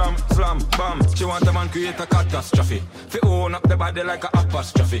on a pram. Slam, bam. She want a man create a catastrophe. Fi own up the body like a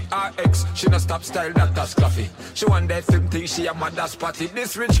apostrophe. RX, she no stop style that catastrophe. She want that film thing, she a mad as party.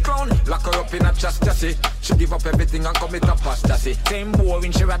 This rich clown, lock her up in a chastity. She give up everything and commit apostasy. Same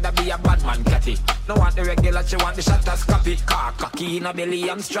boring, she rather be a bad man catty. No want the regular, she want the shatters copy. Car cocky in her belly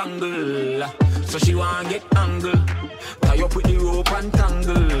and strangle. So she want get angle. Tie up with the rope and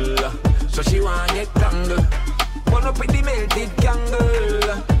tangle. So she want get tangle. Burn up with the melted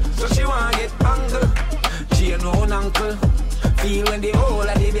candle. So she want get angle. Chain round ankle. Feel when the whole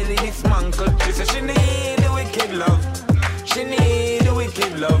of the belly dismantle. She say she need the wicked love. She need the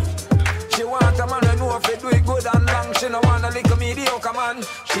wicked love. She want a man who know if it do it good and long. She no want a little mediocre man.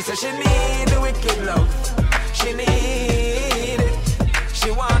 She say she need the wicked love. She need it.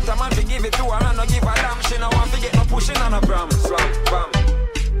 She want a man to give it to her and not give a damn. She no want to get no pushing on a pram. Slam, bam.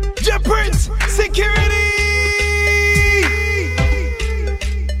 J Prince Security.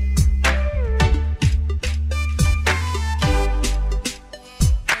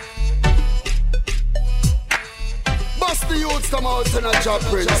 Bust the youths come out in a J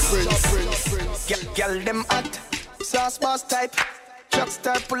Prince. Girl, them hot, sauce boss type. Truck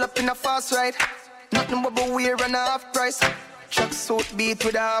star pull up in a fast ride. Nothing but wear and a half price. Truck suit beat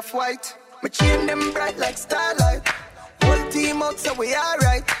with a half white. My chain them bright like starlight. Whole team out so we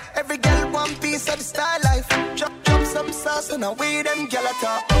alright. Every girl one piece of the style life. Drop some sauce and away them girl at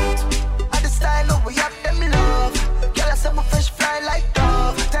top out. At the style of we have them love. Girl I say my fresh fly like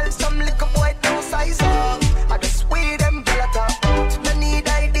dove. Tell some little boy don't size up. I just way them girl at top out. No need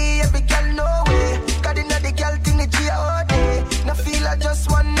ID, every girl no way. Got in the girl thing the G all day. No feel like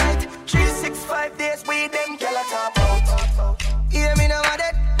just one night. 365 days with them girl at top out. Hear me now at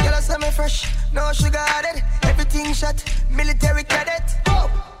it. Girl I say me fresh, no sugar added. Everything shot, military cadet. Oh,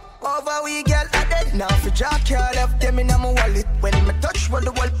 over we girl added. Now for jack, I left them in my wallet. When me touch, well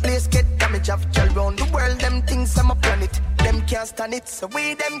the whole place get damage. I've girl round the world, them things I'm a planet. Them can't stand it, so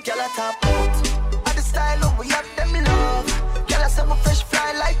we them girl at top out. At the style of we have them love. Girl I say my fresh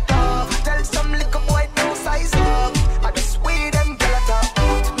fly like dove. Tell some little boy no size up. I just we them girl at top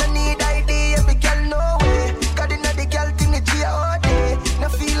out. No need ID, every girl no way. Got in the girl thing the G all day. No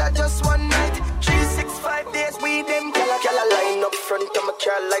feel like just one night. 365 days we them girl a line up front of my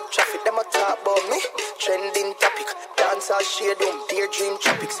car like traffic. Them a talk about me, trending topic. Dance all shade them, daydream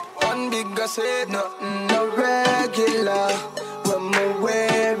tropics. One big say nothing no regular. When me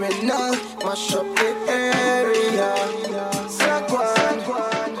wearing now, mash up the area.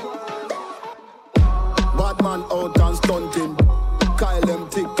 Bad man out and stunting. Kyle them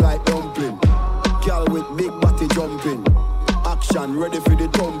thick like dumpling. Girl with big body jumping. Action, ready for the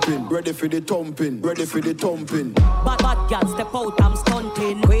thumping, ready for the thumping, ready for the thumping. Bad girl step out, I'm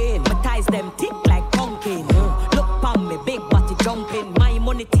stunting. Queen, my ties them thick like pumpkin.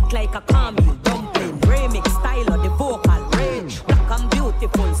 money tick like a caramel dumpling. Remix style of the vocal range. Black and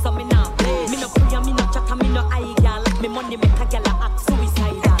beautiful, so me not play. Me no pray, me no chat, me no eye girl. Me money make a girl act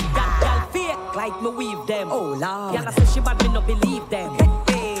suicidal. Girl fake like me weave them. Oh Lord, girl say she bad, me no believe them.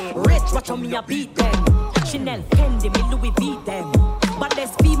 Hey, rich, watch how me a beat them. Chanel, Fendi, me Louis V them. But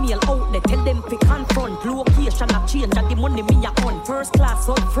there's female out there, tell them to confront. Location a change, and the money me a on. First class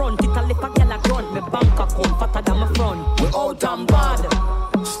up front, it a lip a girl a grunt. Me bank account fatter than my front. We out and bad,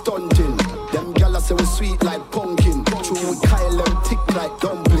 stunting. Them gyal say we sweet like pumpkin. True, we Kyle them thick like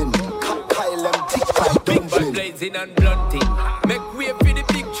dumpling. Kyle them thick like Big dumpling. blazing and blunting. Make way for the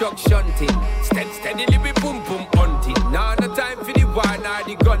big truck shunting. Steadily we boom boom hunting. Now no time for the wine or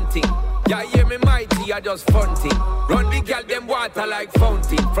the gunting. Yeah, hear me mighty, I just funting. Run the gal them water like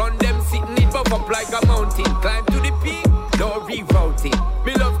fountain. From them sitting it buff up like a mountain. Climb to the peak, no rerouting.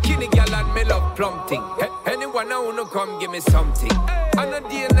 Me love kinny gal and me love plumping. Anyone I wanna come give me something. On a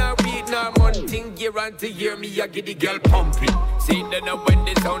day now weed now monthing. Guarantee hear me I get the girl pumping. See then when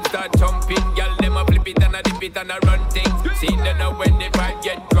the sound start jumping. Gal them a flip it and a dip it and a run things. See then when the vibe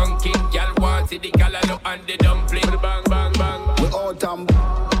get drunking. Gal want see the gal look and the dumpling. Bang bang bang. We out and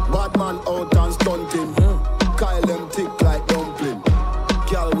bad man out and stunting. Kyle them thick like dumpling.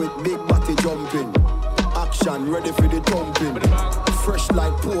 Girl with big body jumping. Action ready for the thumping. Fresh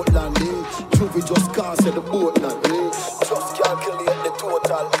like Portland, eh? Juvie just can't say the boatland, eh? Just calculate the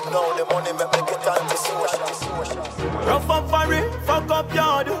total. Now the money make me get anti-social. Rough up for it, fuck up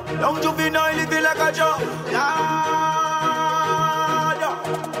yard. Young juvenile living like a job.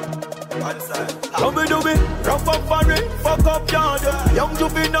 One side. How we do it? Rough up for it, fuck up yard. Young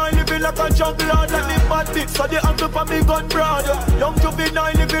juvenile living like a jungle lord. Let me bad bitch, so the angle for me gun broad. Young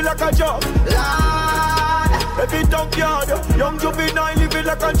juvenile living like a job. Every dog yard. Young juvenile living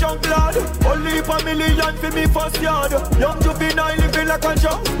like a junk lad. Only for million for me first yard. Young juvenile living like a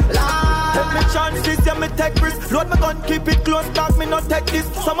junk lad. Take me chances, yeah me take risks. Load my gun, keep it close, dog, me not take this.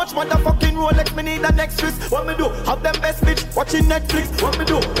 So much motherfucking Rolex, me need a next risk. What me do? Have them best bitch, watching Netflix. What me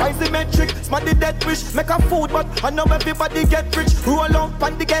do? Rise the metric, smart the dead wish. Make a food, but I know everybody get rich. Roll out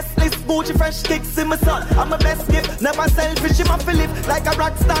on the guest list, Gucci fresh kicks in my son. I'm a best gift, never selfish. I'm a Philip, like a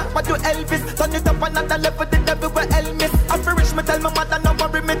rock star, but do Elvis. Turn it up another level, everywhere Elvis. I'm for rich, me tell my mother, no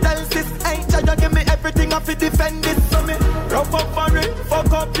worry, me tell sis. Ain't try give me everything, I fi defend this. So me rough up for it,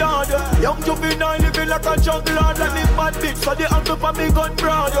 fuck up yard. Young juvenile living like a jungle lord. Let me bad bitch, so the angle for me gun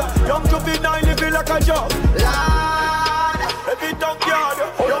broad. Young juvenile living like a jungle lord. Every dog yard.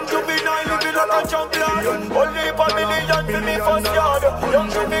 Young juvenile living like a jungle lord. Only for million for me first yard. Young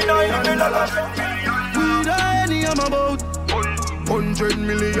juvenile living like a jungle lord. We die any I'm about $100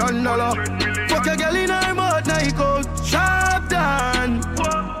 million. Fuck a girl in her mouth, now he goes sharp down.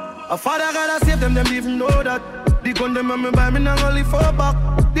 A father gotta save them even know that. The gun them and me buy me now only 4 back.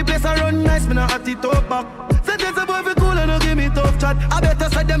 The place I run nice, me not at the top back. Say there's a boy fi cool and no give me tough chat. I better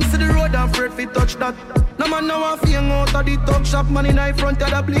say them see the road and afraid fi touch that. No man now a fing out of the talk shop. Man in the front of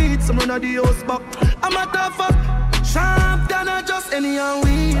the bleed, some run of the house back. I'm a tough fuck. Sharp than I just any and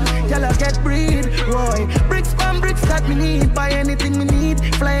weed. Y'all I get breed, Roy. Bricks from bricks that me need. Buy anything me need,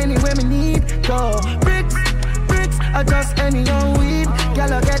 fly anywhere me need. Go bricks, I just any and weed.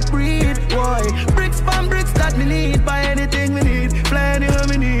 Y'all I get breed, Roy. Bricks from bricks that me need. Buy anything me need, fly anywhere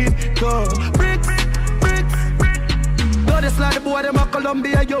me need. Go bricks. Go this like the boy them a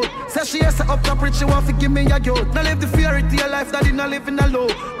Columbia yo. Say she has up top rich, she want to give me a yo. Now live the fairy tale life that not live in a low.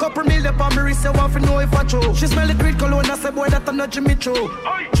 Couple meal up on me wrist, you want to know if I true. She smell the great cologne, I say boy that I'm not Jimmy Choo.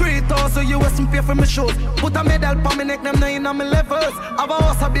 3,000 US and pay for my shows. Put a medal pa me neck, them 9 on my levels. Have a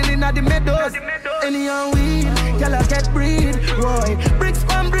house a building at the meadows. Any and weed, y'all I get breed, Roy. Bricks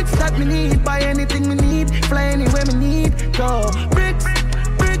from bricks that me need. Buy anything me need, fly anywhere me need. Go bricks,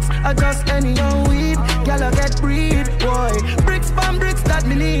 I just any and weed. Y'all I get breed, boy. Bricks from bricks that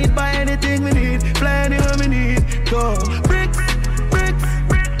me need. Buy anything me need, fly anywhere me need. Go bricks.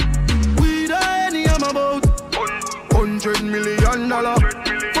 Weed any I'm about $100 million.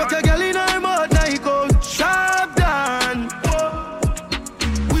 Fuck a girl in her mouth, now he goes sharp down.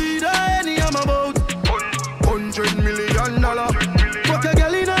 Weed any I'm about $100 million. Fuck a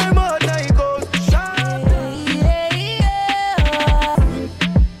girl in her mouth, now he goes sharp down.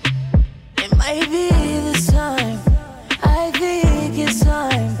 It might be this time. I think it's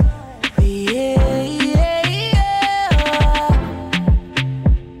time.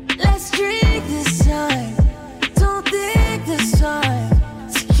 Let's drink this time. Don't think this time.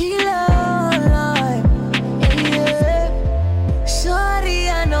 Tequila lime. Shorty,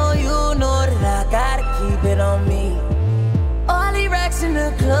 I know you know that I gotta keep it on me. All the racks in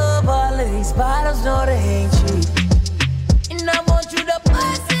the club, all of these bottles know they ain't cheap. And I want you to buy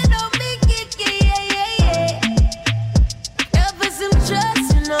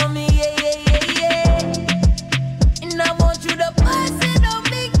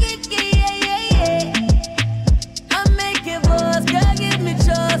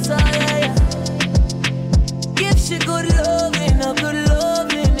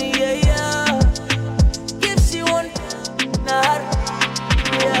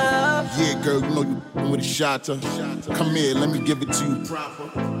Shatta. Come here, let me give it to you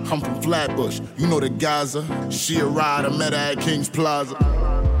proper. I'm from Flatbush, you know the Gaza. She a rider, met her at King's Plaza.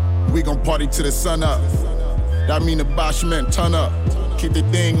 We gon' party till the sun up. That mean the Bosch men turn up. Keep the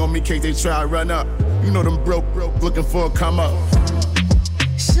thing on me, case they try to run up. You know them broke, looking for a come up.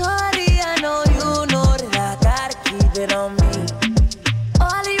 Shorty, I know you know that I gotta keep it on me.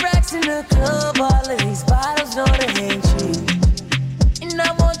 All the racks in the club, all of these bottles know they ain't cheap. And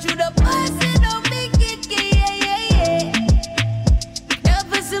I want you to bust it on me, yeah.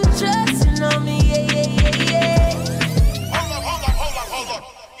 Never some trusting on me, yeah. Hold up.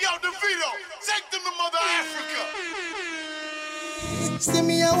 Yo, DeVito, take them to Mother Africa. See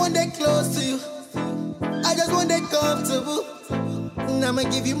me, I want that close to you. I just want that comfortable. And I'ma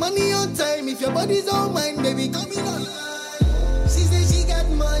give you money on time. If your body's on mine, baby, come in on. She said she got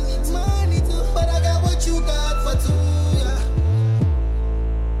money too. But I got what you got for two, yeah.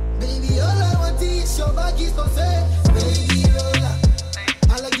 Baby, all I want is your back is for sale. Baby, rolla.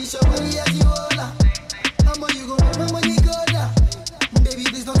 I like this your body as you rolla. How much you gon' make my money go down? Baby,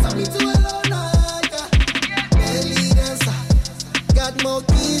 please don't tell me to alone, yeah. Belly dancer. Got more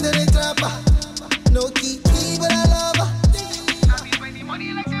keys than a trapper. No key, but I love her.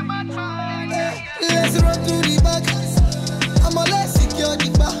 Let's run to the back. I'ma let's secure the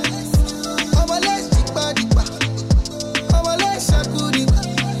bar. I'ma let's jigba. I'ma let's shaku the bar.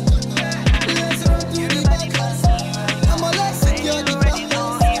 Let's run to the back. I'ma let's secure the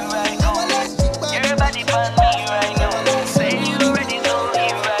bar. I'ma let's jigba. Everybody find me right now. Say you ready, so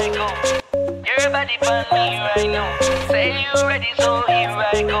here I go. Everybody find me right now. Say you ready, so here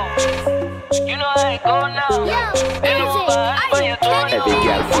I go. You know I go now. Every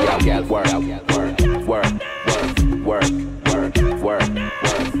girl for your girl work.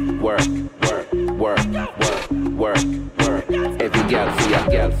 Every girl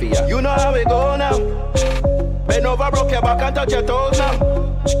for your. You know how we go now. Bend over, broke your back and touch your toes now.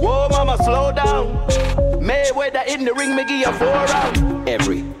 Whoa, mama, slow down. Mayweather in the ring, me give you 4 rounds.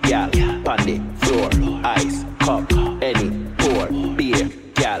 Every girl on the floor, ice cup, any pour, beer,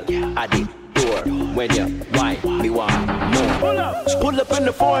 girl at the door. When you wine, me want more. Pull up in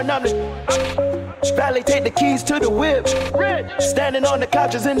the foreign, I'm the Valley, take the keys to the whip. Standing on the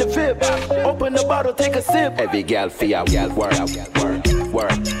couches in the VIP. Open the bottle, take a sip. Every girl for your girl work. Every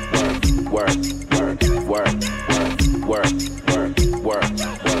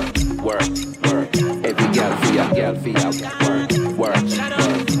girl for your girl for your work.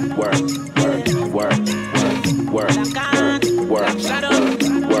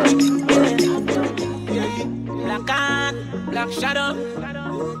 Black shadow.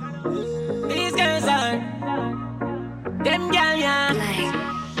 These girls are them girl, yeah.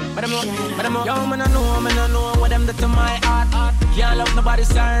 But I'm yo, man, I know what them do to my heart. Can't love nobody,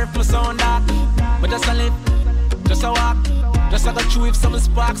 serve my sound that. But just a live, just a walk. Just I got you if some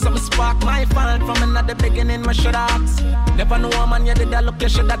spark. My fault from another beginning, my shut ups. Never know a man, you did that look, you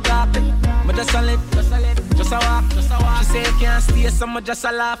should have talked. But just a live, just a walk. She say you can't stay, so much just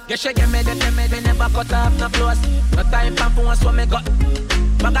a laugh. You should get me, they never cut off, no close. No time for once when me got.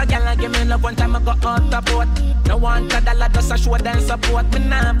 But a girl give me love one time I got out the boat. No one $1 just a show them support. Me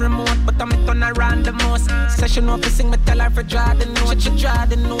not remote, but I'm turn around the most. Session off to sing, me tell her for draw the note. She draw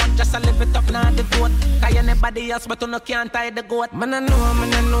the note, just a live it up, not the vote. Tie anybody else, but you no can't tie the goat. Man, I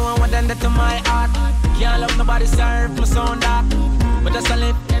know what them do to my heart. Can't love nobody, serve my sound that. But just a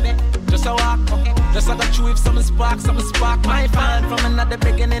live, just a walk. Just I got you if some spark. My fan from another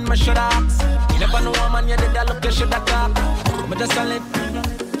beginning, my shut ups. Never know a man, you did that look, you should have talked. But just a live,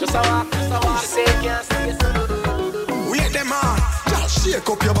 just a walk. She say you can't stay, so wait them on, just shake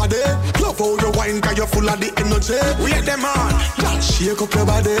up your body. Love how you wine, cause you're full of the energy. Wait them on, just shake up your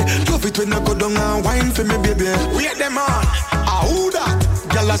body. Love it when you go down and wine for me, baby. Wait them on, who that?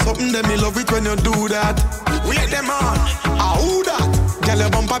 Girl, that's something that me love it when you do that. Wait them on, who that? Girl, your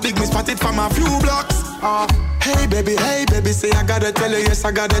bumper big, me spotted from a few blocks. Hey baby, say I gotta tell you, yes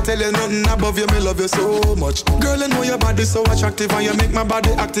I gotta tell you, nothing above you, me love you so much. Girl, I know your body's so attractive and you make my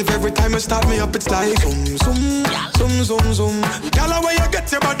body active. Every time you start me up, it's like zoom. Girl, where you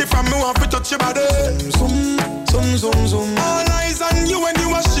get your body from, me want to touch your body. Zoom. All eyes on you when you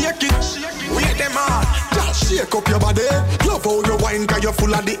are shake it. Wait them on, just shake up your body. Love how you wine, cause you're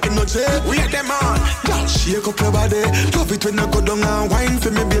full of the energy. Wait them on, just shake up your body. Love it when you go down and wine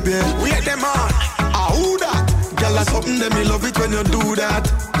for me, baby. Wait them on, who that? Girl, that's something that me love it when you do that.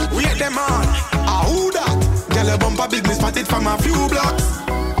 Wait them on, who that? Girl, your bumper big, me spotted from a few blocks.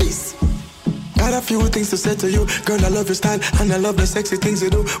 Peace. Girl, got a few things to say to you. Girl, I love your style and I love the sexy things you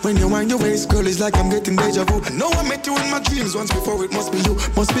do. When you wind your waist, girl, it's like I'm getting deja vu. I know I met you in my dreams once before, it must be you,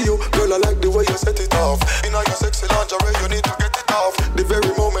 must be you. Girl, I like the way you set it off. In all your sexy lingerie, you need to get it off. The very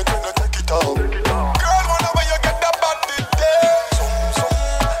moment when you take it off. Girl, wonder where you get that bandit there.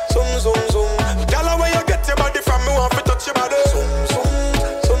 Zoom, zoom, zoom, zoom. Girl, where you get your body from, me want to touch your body. Zoom, zoom,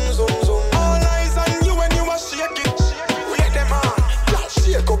 zoom, zoom, zoom. All eyes on you when you are shaking. We hit them on. Girl,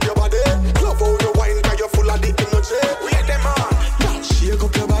 shake up your body. Love how you wine, cause you're full of the energy. We hit them on. Girl, shake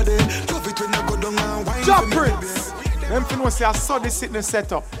up your body. Love it when you go down and wine. Job Prince. Them fin was say I saw this sitting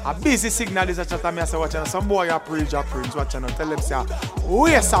set up. A busy signal is a chat and me I say watch and some boy a preach Job Prince watch and tell them say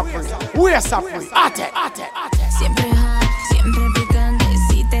where's a Prince? Where's a Prince? Ate. Siempre hot, siempre picante.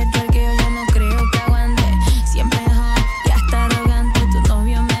 Si te twerkeo yo no creo que aguante. Siempre hot, ya está arrogante. Tu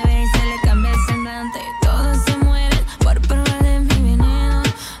novio me ve y se le cambia el semblante. Todos se mueren por probar de mi veneno.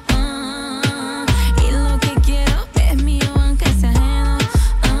 Y lo que quiero es mío aunque sea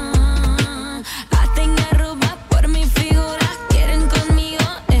ajeno. Hasta en Aruba por mi figura quieren conmigo.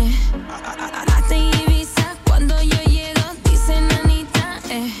 Hasta en Ibiza cuando yo llego dicen Anita.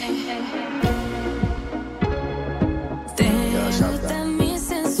 Te gusta mi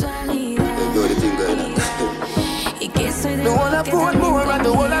sensualidad. Y que soy de No wanna put more on the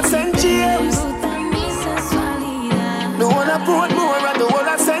whole of St. James. No wanna put more on the whole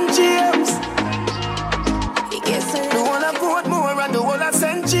of St. James. No wanna put more on the whole of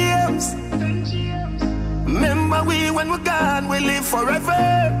St. James. Remember we when we're gone, we live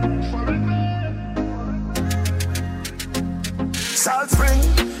forever. Salt Spring,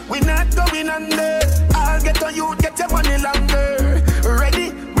 we not going under. I'll get on you, get your money longer.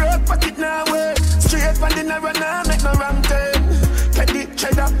 Ready, broke pocket now, way. Straight from the narrow now, make no wrong turn. Teddy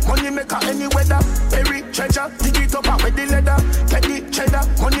cheddar, money maker any weather. Perry treasure, dig it up with the leather. Teddy cheddar,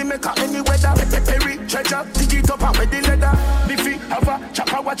 money maker any weather. Perry treasure, dig it up with the leather. Biffy have a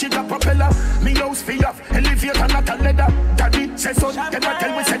chopper, watch it a propeller. Me house fee off, elevator not a leather. Daddy say son, them a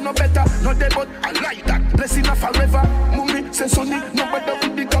tell we say no better. No dead but I like that, blessing a forever. Mummy say sonny, no better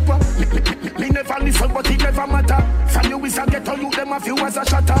with the copper. Me never listen but it never matter. From you is a ghetto, you them a few as a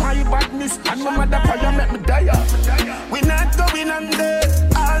shatter. My badness and my mother prayer make me die. We not going under.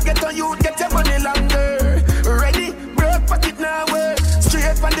 I'll get on you, get your money longer. Ready, broke pocket now, way.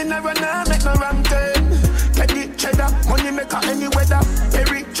 Straight from the narrow now, make no wrong turn. Teddy cheddar, money maker any weather.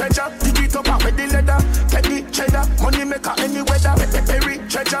 Perry treasure, dig it up with the leather. Teddy cheddar, money maker any weather. Perry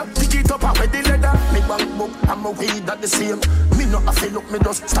treasure, dig it up with the leather. Me bank book, I'm a weed at the same. Me not a fill up, me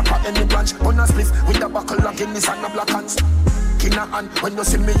just stop at any branch. On a spliff with a buckle of Guinness and a black hands. Kina and when you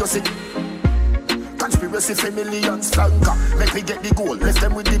see me, you see. Conspiracy for millions, flanker. Make me get the goal, left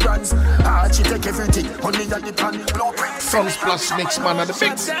them with the brands. She take everything, money at the pan. Sunsplash mix man at the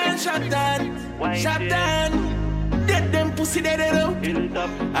fix. Shut down. Dead them pussy dead out.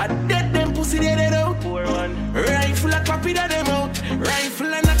 I dead them pussy dead out. Rifle a copy that them out. Rifle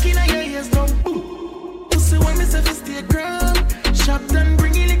a knocking on your ears down. Pussy when me say stay ground. Shut down,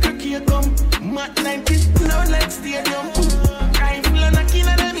 bring in the cookie come. Mat 90, loud like stadium. Rifle a knocking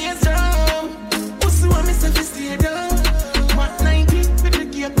on them ears down. Pussy when me say stay down. Mat 90, with the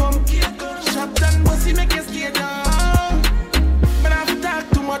gear come. Shut down, pussy make you stay down. But I have to talk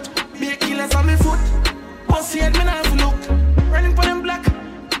too much. Be a killers on me foot. Pussy head me not look. Running for them black.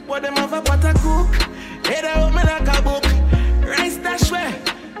 What them have a pot of cook. Head out me like a book. Rice dash way.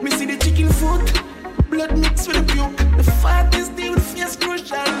 Me see the chicken foot. Blood mixed with the puke. The fattest deal with fierce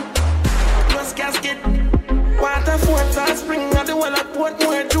crucial. Plus casket. Water fort and spring. At the wall at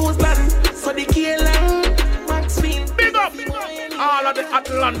Portmore, Jerusalem. So the K-Lang. Maxfield. Big up. All of the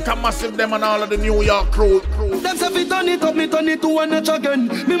Atlanta massive them and all of the New York crew. Them say fi turn it up, me turn it to one notch again.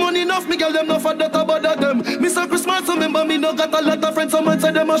 Me money enough, me girl them no for that about them. Me say Christmas, so remember me no got a lot of friends. Someone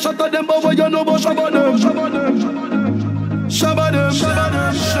say them a shot at them, but what you know about Shabba them? Shabba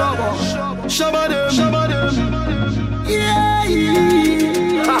them. Yeah.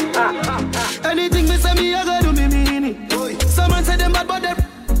 Anything me say me, I gotta do me mean it. Someone say them bad, but them.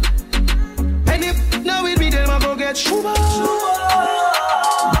 And if now with me, them I go get Shuba.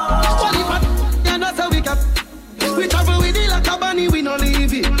 We travel with it like a bunny, we no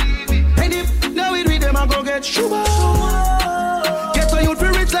leave it. And if now we read them, I go get sugar. Get a youth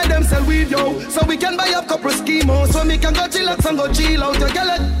for rich like them sell weed, yo. So we can buy up couple schemos. So we can go chillax and go chill out. You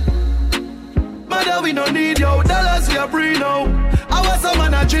get it? Mother, we no need yo. Dollars we are free now. I was some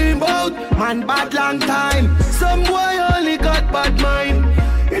man a dream about. Man bad long time. Some boy only got bad mind.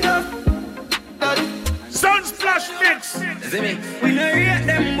 Enough that Sunsplash mix. We no rate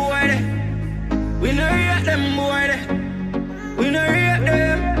them boy. We no rate them boy. We no rate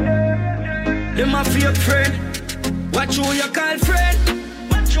them. Them up friend. Watch who you call friend.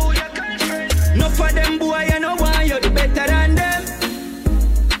 No for them boy, you know why you do better than them.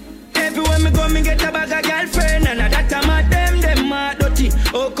 Everywhere me go, me get a bag of girlfriend, and that time at them are dirty.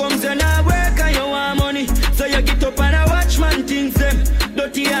 How comes you not work and you want money? So you get up and I watch man things them.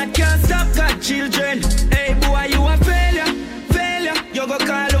 Dirty heart can't stop got children. Hey boy, you a failure. You go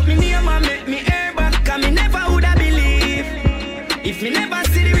call up me name and make me air back, and me never woulda believe. If me never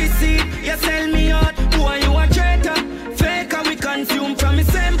see the receipt, you sell me out. Boy, you a traitor. Fake and we consume from the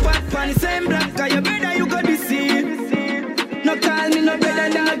same pot, from the same block. Cause you better you go deceive. No call me no better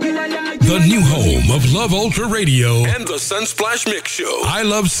than the new home of Love Ultra Radio and the Sunsplash Mix Show.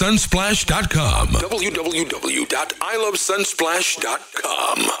 ilovesunsplash.com.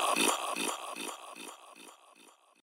 www.ilovesunsplash.com.